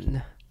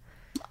women,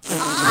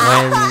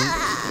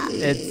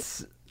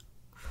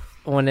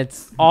 when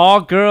it's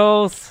all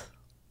girls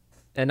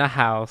in a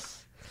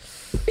house,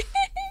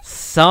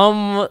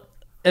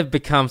 it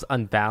becomes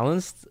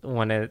unbalanced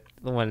there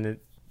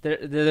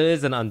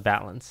is an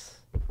unbalance,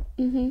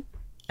 and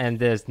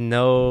there's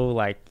no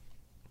like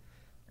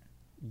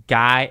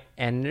guy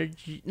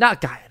energy, not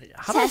guy energy.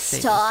 How do I say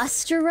this?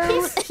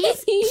 Testosterone.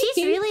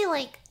 he's really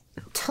like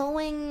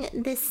towing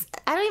this.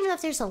 I don't even know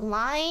if there's a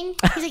line.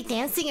 He's like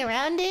dancing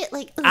around it.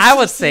 Like ooh, I should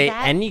would you see say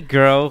that? any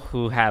girl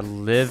who had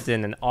lived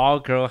in an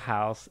all-girl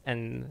house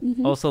and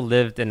also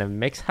lived in a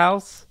mixed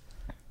house,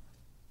 if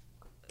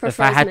I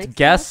Prefers had to mixed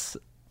guess,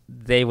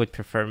 they would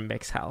prefer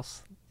mixed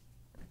house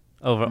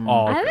over I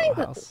all-girl think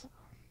house.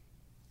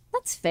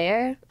 That's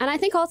fair. And I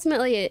think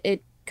ultimately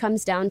it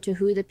comes down to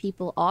who the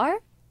people are.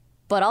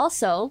 But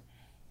also,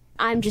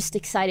 I'm just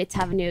excited to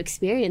have a new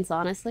experience,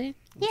 honestly.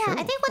 Yeah,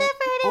 I think whatever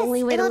it is,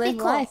 Only way to it'll live be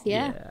cool. life,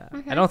 yeah.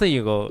 I don't think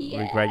you will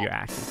regret your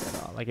actions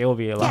at all. Like, it will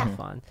be a lot Yeah. of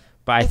fun.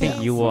 But I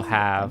think you will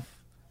have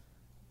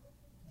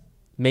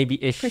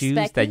maybe issues that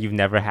Perspective? you've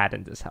never had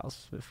in this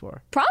house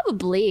before.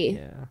 Probably.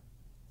 Yeah.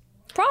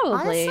 Probably,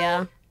 Honestly,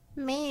 yeah.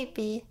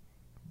 Maybe.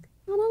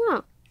 I don't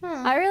know.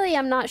 I really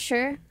am not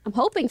sure. I'm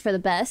hoping for the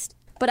best,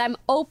 but I'm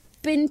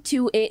open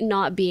to it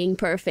not being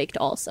perfect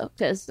also,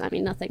 because I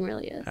mean nothing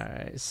really is. All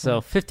right, so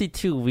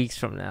 52 weeks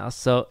from now.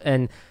 So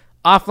an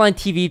Offline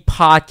TV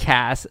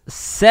podcast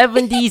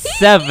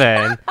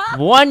 77,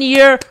 1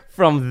 year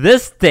from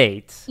this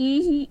date,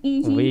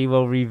 we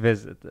will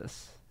revisit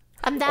this.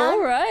 I'm down. All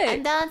right.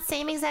 I'm down.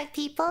 Same exact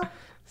people.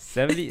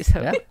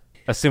 77. Yeah.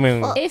 Assuming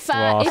If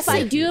we'll if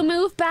I see. do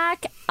move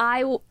back,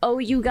 I will owe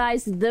you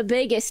guys the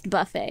biggest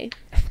buffet,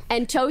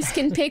 and Toast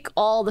can pick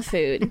all the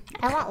food.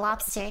 I want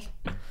lobster.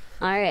 All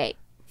right.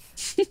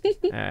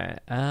 All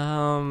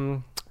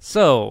right.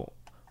 So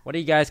what are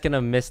you guys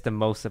gonna miss the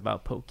most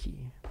about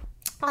Pokey?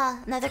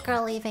 Another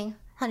girl leaving.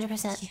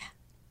 100%. Yeah.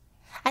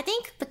 I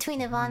think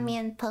between Yvonne, me,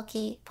 and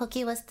Pokey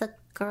was the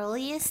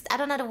girliest. I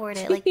don't know how to word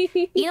it. Like,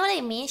 you know what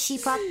I mean? She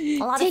brought a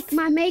lot Take of...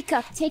 my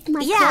makeup, take my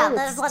there's a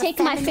clothes, lot of take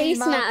my face femininity,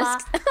 blah,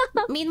 mask. blah,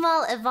 blah.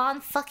 Meanwhile,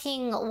 Yvonne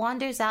fucking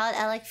wanders out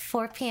at like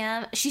 4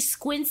 p.m. She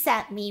squints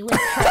at me with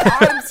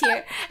her arms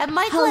here. And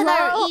Michael and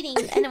I Hello? are eating.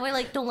 And then we're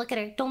like, don't look at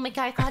her. Don't make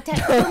eye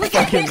contact. Don't look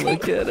at her.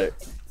 Look at her.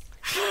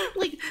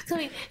 Like, come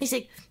here. And she's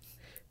like,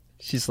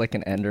 She's like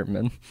an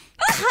Enderman.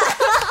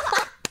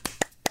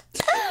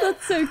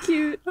 That's so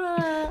cute. so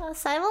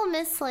I will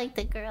miss like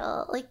the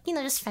girl, like, you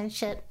know, just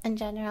friendship in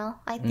general.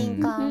 I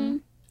think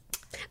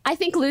I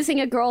think losing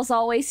a girl's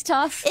always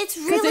tough. It's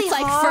 'cause really it's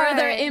like hard,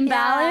 further yeah.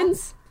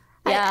 imbalance.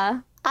 Yeah.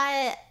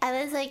 I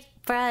was like,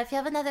 bruh, if you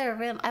have another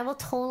room, I will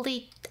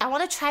totally. I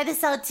want to try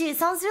this out too. It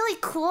sounds really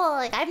cool.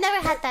 Like, I've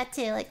never had that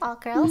too. Like, all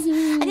girls.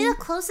 I think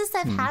the closest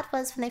I've had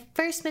was when I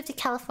first moved to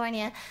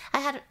California. I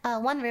had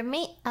one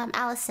roommate,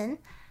 Allison,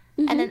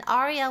 and then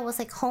Aria was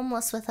like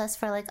homeless with us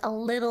for like a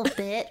little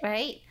bit,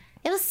 right?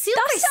 It was super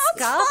That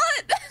sounds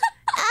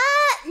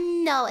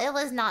fun. No, it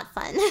was not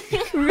fun.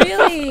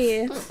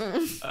 Really?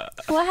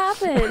 What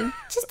happened?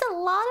 Just a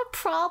lot of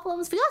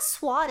problems. We got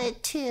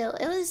swatted too.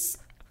 It was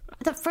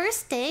the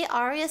first day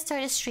Aria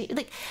started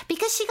like,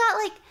 because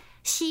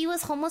she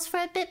was homeless for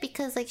a bit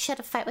because like she had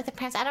a fight with her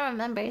parents. I don't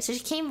remember. So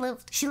she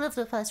lived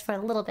with us for a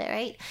little bit,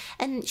 right?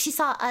 And she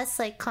saw us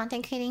like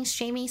content creating,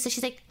 streaming. So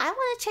she's like, I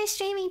want to try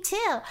streaming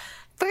too.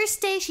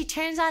 First day she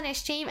turns on her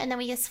stream and then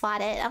we get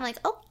swatted. I'm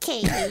like,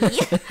 okay,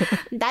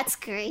 that's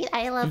great.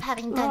 I love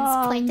having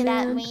guns pointed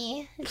at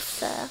me.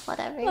 It's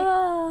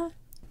whatever.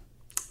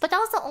 But that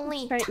was the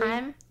only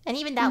time, and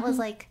even that was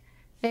like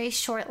very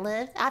short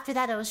lived. After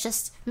that, it was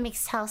just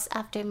mixed house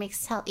after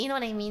mixed house. You know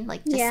what I mean?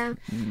 Like, just, Yeah.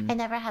 I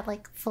never had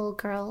like full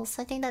girls.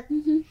 I think that.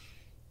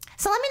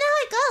 So let me know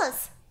how it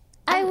goes.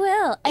 I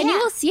will. And you yeah.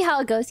 will see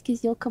how it goes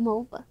because you'll come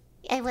over.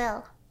 I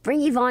will.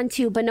 Bring Yvonne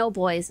too, but no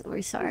boys.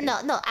 We're sorry. No,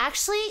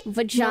 actually,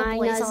 Vaginas no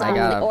boys only.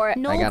 allowed. Or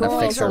No I gotta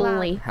girls fix her.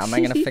 only. How am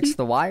I gonna fix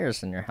the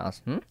wires in your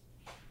house?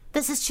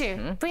 This is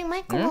true. Bring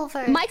Michael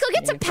over. Michael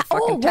gets a pass.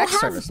 fucking Oh, we'll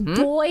text have service.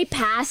 boy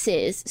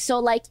passes. So,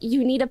 like,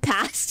 you need a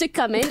pass to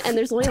come in, and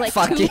there's only, like,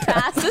 Fuck 2 yeah.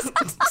 passes.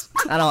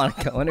 I don't want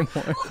to go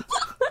anymore.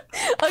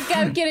 Okay,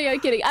 I'm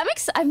kidding.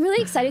 I'm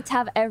really excited to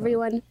have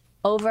everyone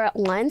over at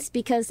once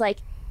because, like,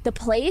 the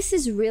place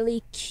is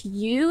really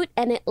cute,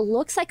 and it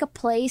looks like a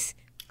place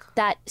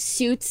that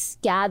suits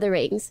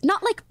gatherings.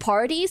 Not like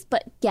parties,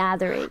 but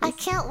gatherings. I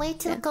can't wait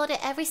to go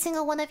to every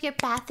single one of your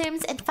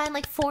bathrooms and find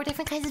like 4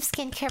 different kinds of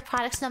skincare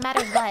products no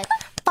matter what.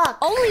 Fuck.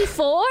 Only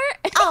 4?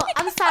 Oh,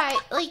 I'm sorry.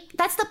 Like,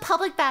 that's the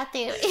public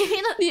bathroom.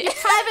 You know, your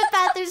private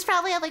bathrooms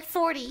probably have like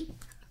 40.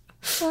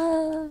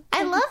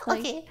 I love,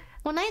 okay,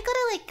 when I go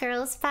to like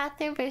girls'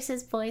 bathroom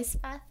versus boys'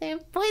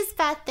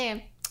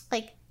 bathroom,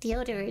 like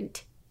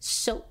deodorant,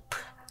 soap.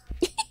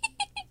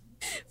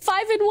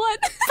 5 in 1.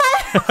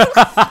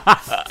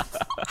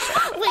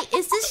 Wait,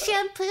 is this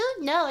shampoo?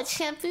 No, it's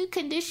shampoo,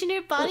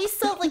 conditioner, body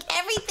soap, like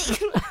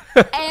everything.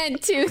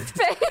 And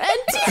toothpaste.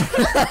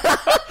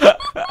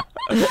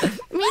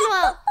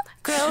 Meanwhile,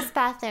 girls'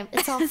 bathroom,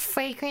 it's all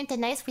fragrant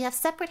and nice. We have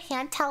separate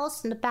hand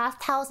towels from the bath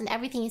towels, and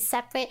everything is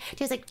separate.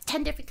 There's like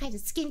 10 different kinds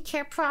of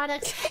skincare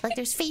products. Like,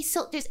 there's face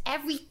soap, there's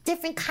every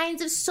different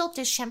kinds of soap.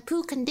 There's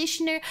shampoo,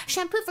 conditioner,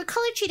 shampoo for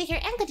color treated hair,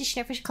 and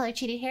conditioner for color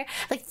treated hair.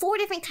 Like 4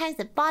 different kinds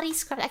of body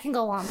scrub. I can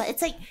go on, but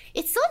it's like,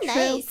 it's so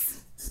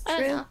nice. I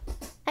don't know.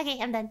 Okay,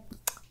 I'm done.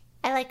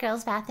 I like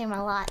girls' bathroom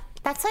a lot.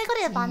 That's why I go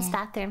to Yvonne's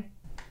bathroom.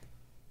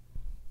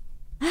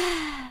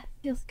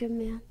 Feels good,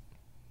 man.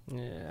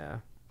 Yeah.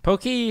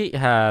 Pokey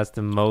has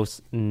the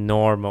most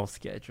normal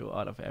schedule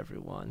out of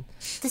everyone.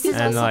 This is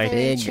And, also like,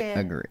 very Big true.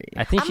 agree.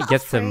 I think I'm she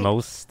gets the afraid-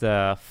 most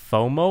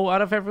FOMO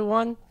out of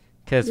everyone.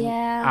 Because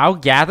Yeah. our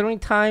gathering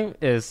time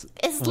is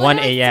It's 1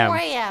 literally a.m. 4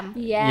 a.m.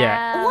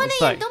 Yeah. 1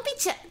 It's a.m. like- Don't be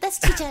that's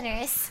too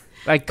generous.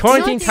 Like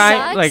quarantine what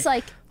time, sucks?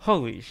 like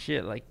holy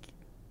shit! Like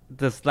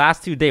this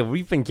last 2 days,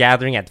 we've been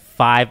gathering at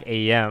 5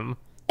 a.m.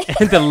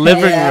 in the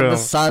living Yeah, room. the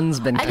sun's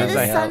been I know coming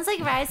the up. sun's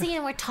like rising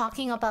and we're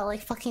talking about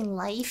like fucking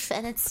life,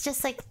 and it's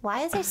just like,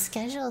 why is our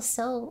schedule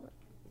so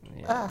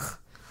ugh?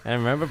 I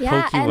remember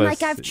Yeah, Pokey and was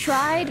like I've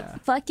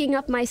tried fucking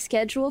up my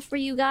schedule for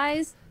you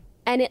guys,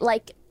 and it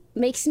like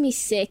makes me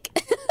sick.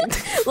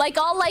 Like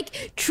I'll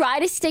like try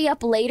to stay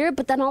up later,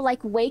 but then I'll like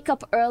wake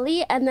up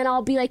early and then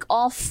I'll be like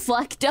all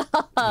fucked up.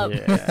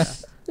 Yeah.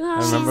 I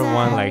remember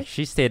one, like,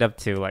 she stayed up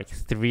to like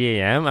 3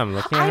 a.m. I'm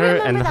looking at I her,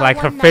 remember and that like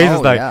her one face night.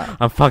 is like, yeah.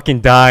 I'm fucking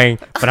dying,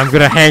 but I'm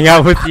gonna hang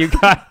out with you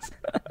guys.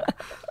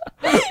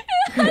 I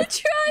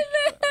try,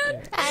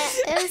 man.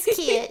 It was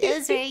cute. It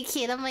was very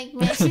cute. I'm like,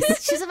 man,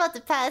 she's about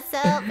to pass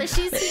out, but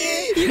she's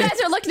here. You guys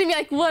are looking at me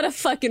like, what a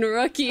fucking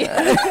rookie.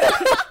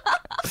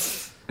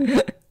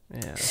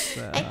 Yeah,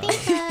 so, I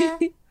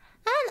think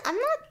I'm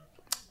not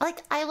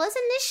like I was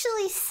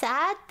initially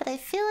sad, but I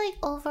feel like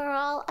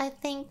overall I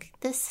think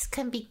this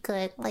can be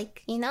good.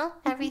 Like, you know,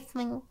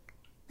 everything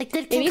like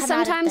good can Maybe come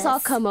out of sometimes I'll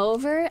this. come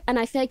over and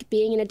I feel like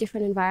being in a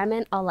different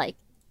environment, I'll like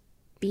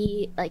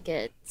be like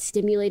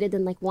stimulated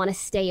and like want to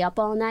stay up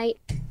all night,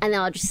 and then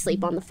I'll just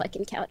sleep on the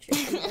fucking couch or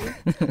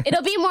something.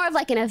 It'll be more of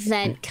like an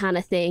event kind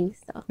of thing,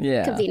 so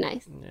Yeah. it could be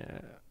nice. yeah,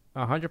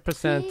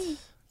 100%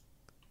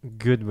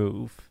 good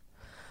move.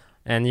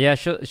 And yeah,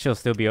 she'll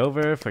still be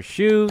over for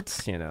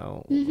shoots. You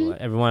know,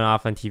 everyone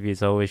off on TV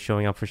is always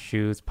showing up for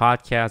shoots,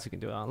 podcasts. We can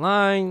do it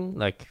online.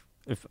 Like,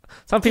 if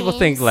some people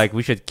think Games. like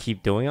we should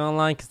keep doing it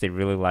online because they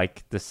really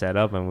like the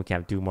setup and we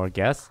can do more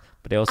guests.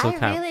 But they also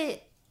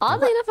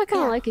Oddly enough, I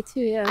kind of like it too.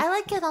 Yeah, I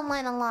like it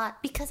online a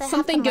lot because I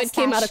something have the good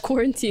came out of mustache.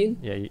 quarantine.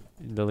 yeah,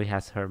 Lily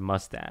has her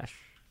mustache,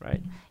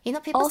 right? You know,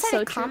 people Also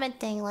started true.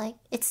 commenting like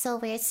it's so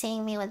weird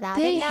seeing me without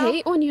They it now.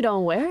 hate when you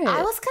don't wear it. I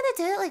was gonna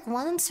do it like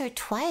once or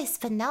twice,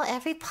 but now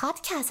every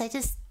podcast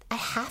I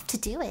have to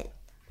do it.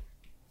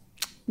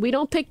 We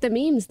don't pick the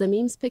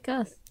memes pick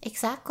us.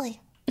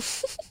 Exactly.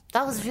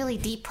 That was really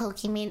deep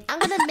poking me. I'm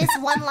gonna miss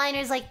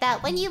one-liners like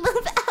that when you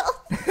move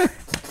out.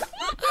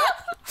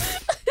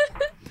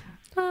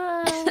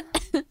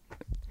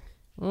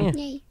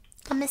 Yay.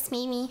 I miss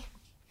Mimi.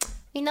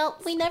 You know,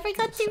 we never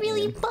got to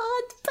really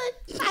bond,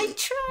 but I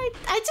tried.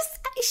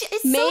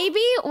 It's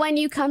Maybe when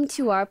you come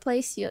to our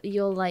place,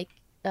 you'll like,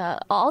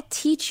 I'll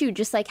teach you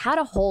just like how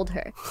to hold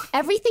her.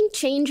 Everything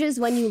changes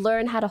when you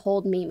learn how to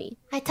hold Mimi.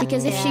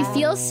 Because if she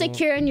feels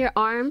secure in your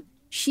arm,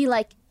 she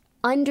like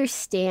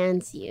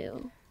understands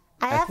you.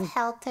 I have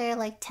held her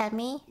like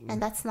Temmie,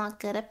 and that's not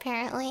good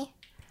apparently.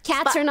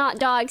 Cats are not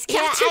dogs.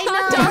 Cats Yeah, are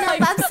not I know, dogs.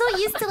 but I'm so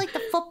used to like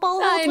the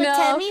football I hold with know.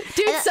 Temmie.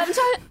 Dude, And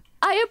sometimes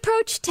I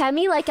approach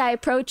Temmie like I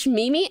approach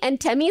Mimi, and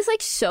Temmie's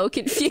like so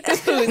confused.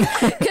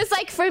 Because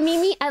like for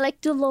Mimi, I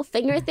like do a little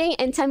finger thing,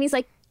 and Temmie's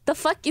like, the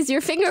fuck is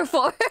your finger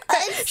for?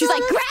 She's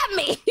like, grab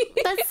me.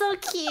 that's so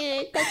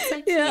cute. That's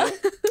so cute. Yeah.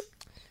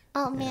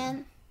 Oh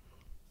man.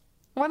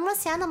 One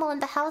less animal in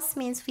the house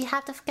means we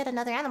have to get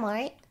another animal,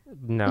 right?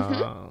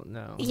 No,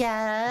 no.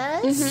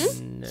 Yes.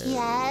 No.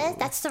 Yes,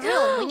 that's the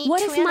rule. We need What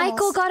two if animals.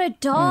 Michael got a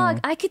dog?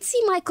 I could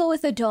see Michael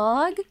with a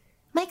dog.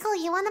 Michael,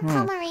 you want a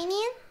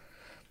Pomeranian?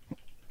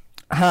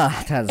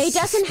 That's It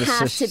doesn't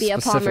have to be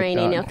a specific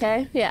Pomeranian, dog.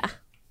 okay? Yeah.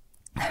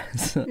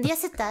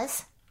 Yes, it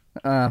does.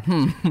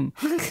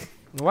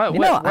 What You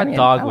know, I mean,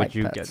 dog I would like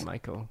you pets. get,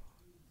 Michael?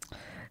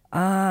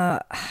 I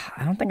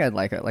don't think I'd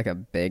like a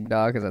big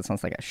dog because that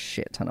sounds like a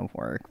shit ton of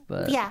work.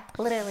 But Yeah,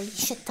 literally.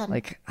 Shit ton.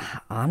 like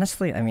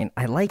honestly, I mean,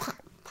 I like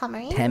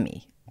Pomeranian?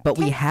 Temmie, but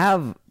we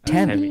have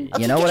Temmie. Temmie.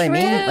 You know what I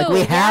mean? Like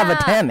we True, have a yeah.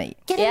 Temmie.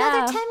 Get Yeah.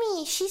 another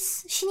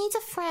Temmie. She needs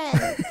a friend.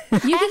 You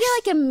could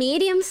get like a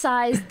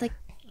medium-sized, like,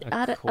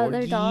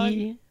 other dog.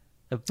 Corgi?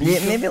 A Yeah,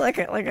 beagle? maybe like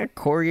a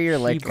corgi or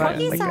like Shiba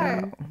Corgis like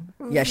are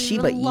yeah,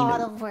 Shiba a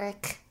lot Inu. of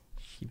work.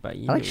 Shiba I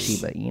like Inu.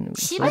 Shiba Inu.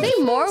 Shiba Are they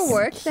Inus- more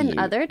work than Cute.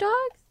 other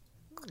dogs?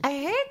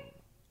 I heard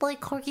like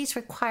corgis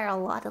require a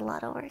lot of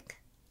work.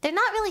 They're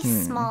not really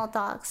small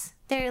dogs.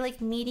 They're like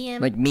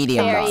medium. Like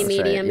medium Very dogs,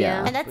 medium, right?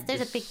 yeah. and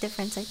there's a big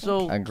difference, I think.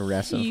 So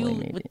Aggressively cute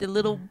medium. with the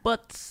little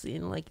butts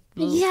in like.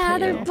 little Yeah,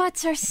 their tail.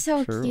 butts are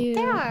so True. cute.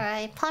 They're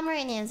alright.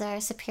 Pomeranians are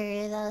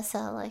superior though, so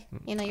like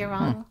you're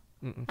wrong.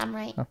 I'm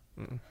right.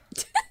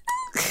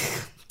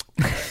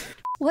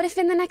 What if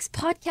in the next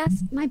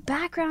podcast my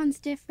background's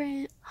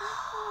different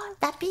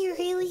That'd be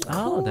really cool.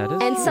 Oh, that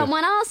is. and true.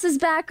 someone else's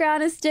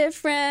background is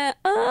different?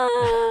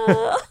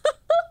 Oh.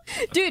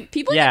 Dude,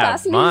 people Yeah, keep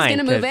asking me who's mine,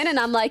 gonna move 'cause- in, and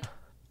I'm like,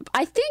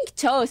 I think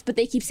Toast, but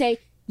they keep saying,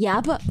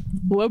 yeah, but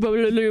what about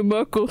little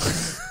Michael?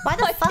 Why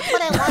the fuck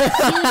would I want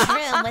a huge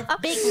room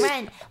with big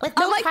rent with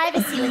no like-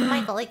 privacy with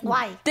Michael? Like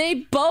why? They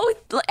both,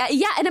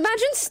 yeah, and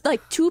imagine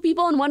like two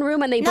people in one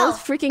room and they No,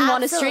 both freaking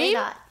want to absolutely stream.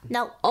 not.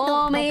 No. Oh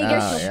no, my no.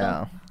 gosh. Oh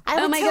yeah. I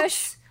Oh would my tilt-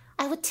 gosh.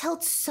 I would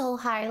tilt so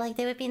hard. Like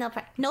there would be no.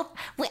 Nope.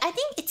 Wait, I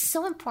think it's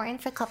so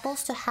important for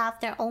couples to have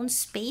their own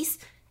space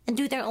and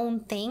do their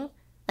own thing.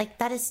 Like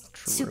that is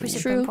super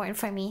True. important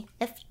for me.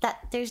 If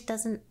that there's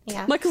doesn't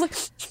yeah. Michael's like,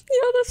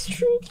 yeah, that's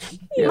true.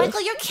 Yeah.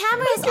 Michael, your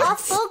camera is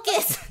off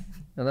focus.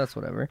 No, that's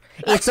whatever.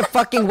 It's a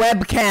fucking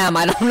webcam.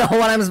 I don't know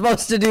what I'm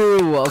supposed to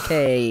do.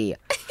 Okay.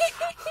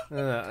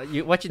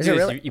 What you Is do it is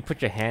really? you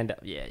put your hand up.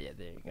 Yeah,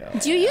 there you go.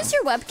 Do you use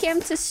your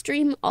webcam to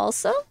stream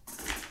also?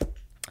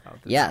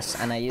 Yes,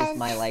 and I use And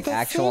my like this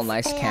actual is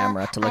nice a,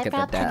 camera to look at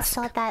eyebrow the desk.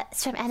 pencil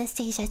that's from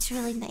Anastasia. It's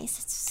really nice.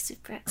 It's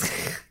super.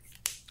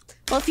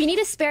 Well, if you need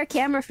a spare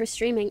camera for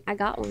streaming, I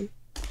got one.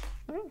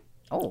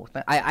 Oh,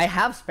 I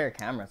have spare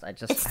cameras. I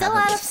just It's still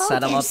haven't out of set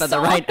them up focus, at the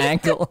so- right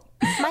angle.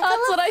 That's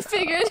what I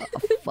figured.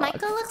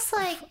 Michael looks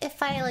like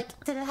if I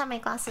didn't have my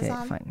glasses Okay,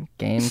 on. fine.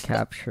 Game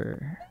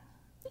capture.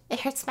 It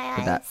hurts my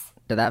eyes.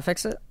 Did that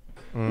fix it?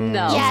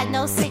 No. Yeah,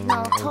 no signal.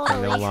 I can no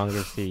Totally.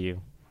 longer see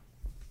you.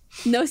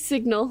 No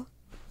signal.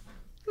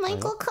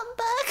 Michael, come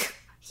back.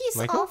 He's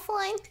Michael?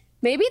 offline.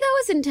 Maybe that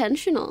was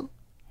intentional.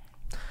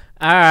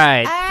 All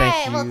right. All Thank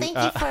right. you. Well, thank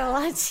you for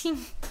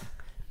watching.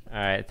 All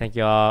right. Thank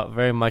you all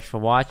very much for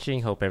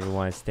watching. Hope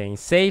everyone is staying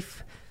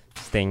safe,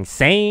 staying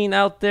sane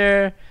out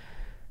there.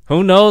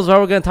 Who knows what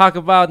we're going to talk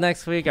about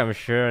next week? I'm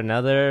sure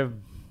another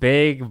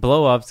big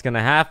blow up's going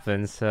to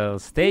happen. So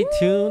stay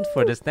tuned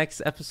for this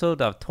next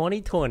episode of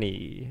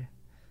 2020.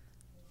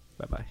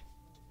 Bye-bye.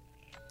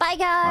 Bye,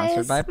 guys.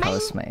 Sponsored by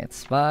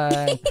Postmates.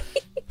 Bye.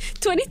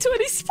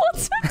 2020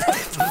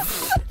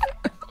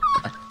 sponsor.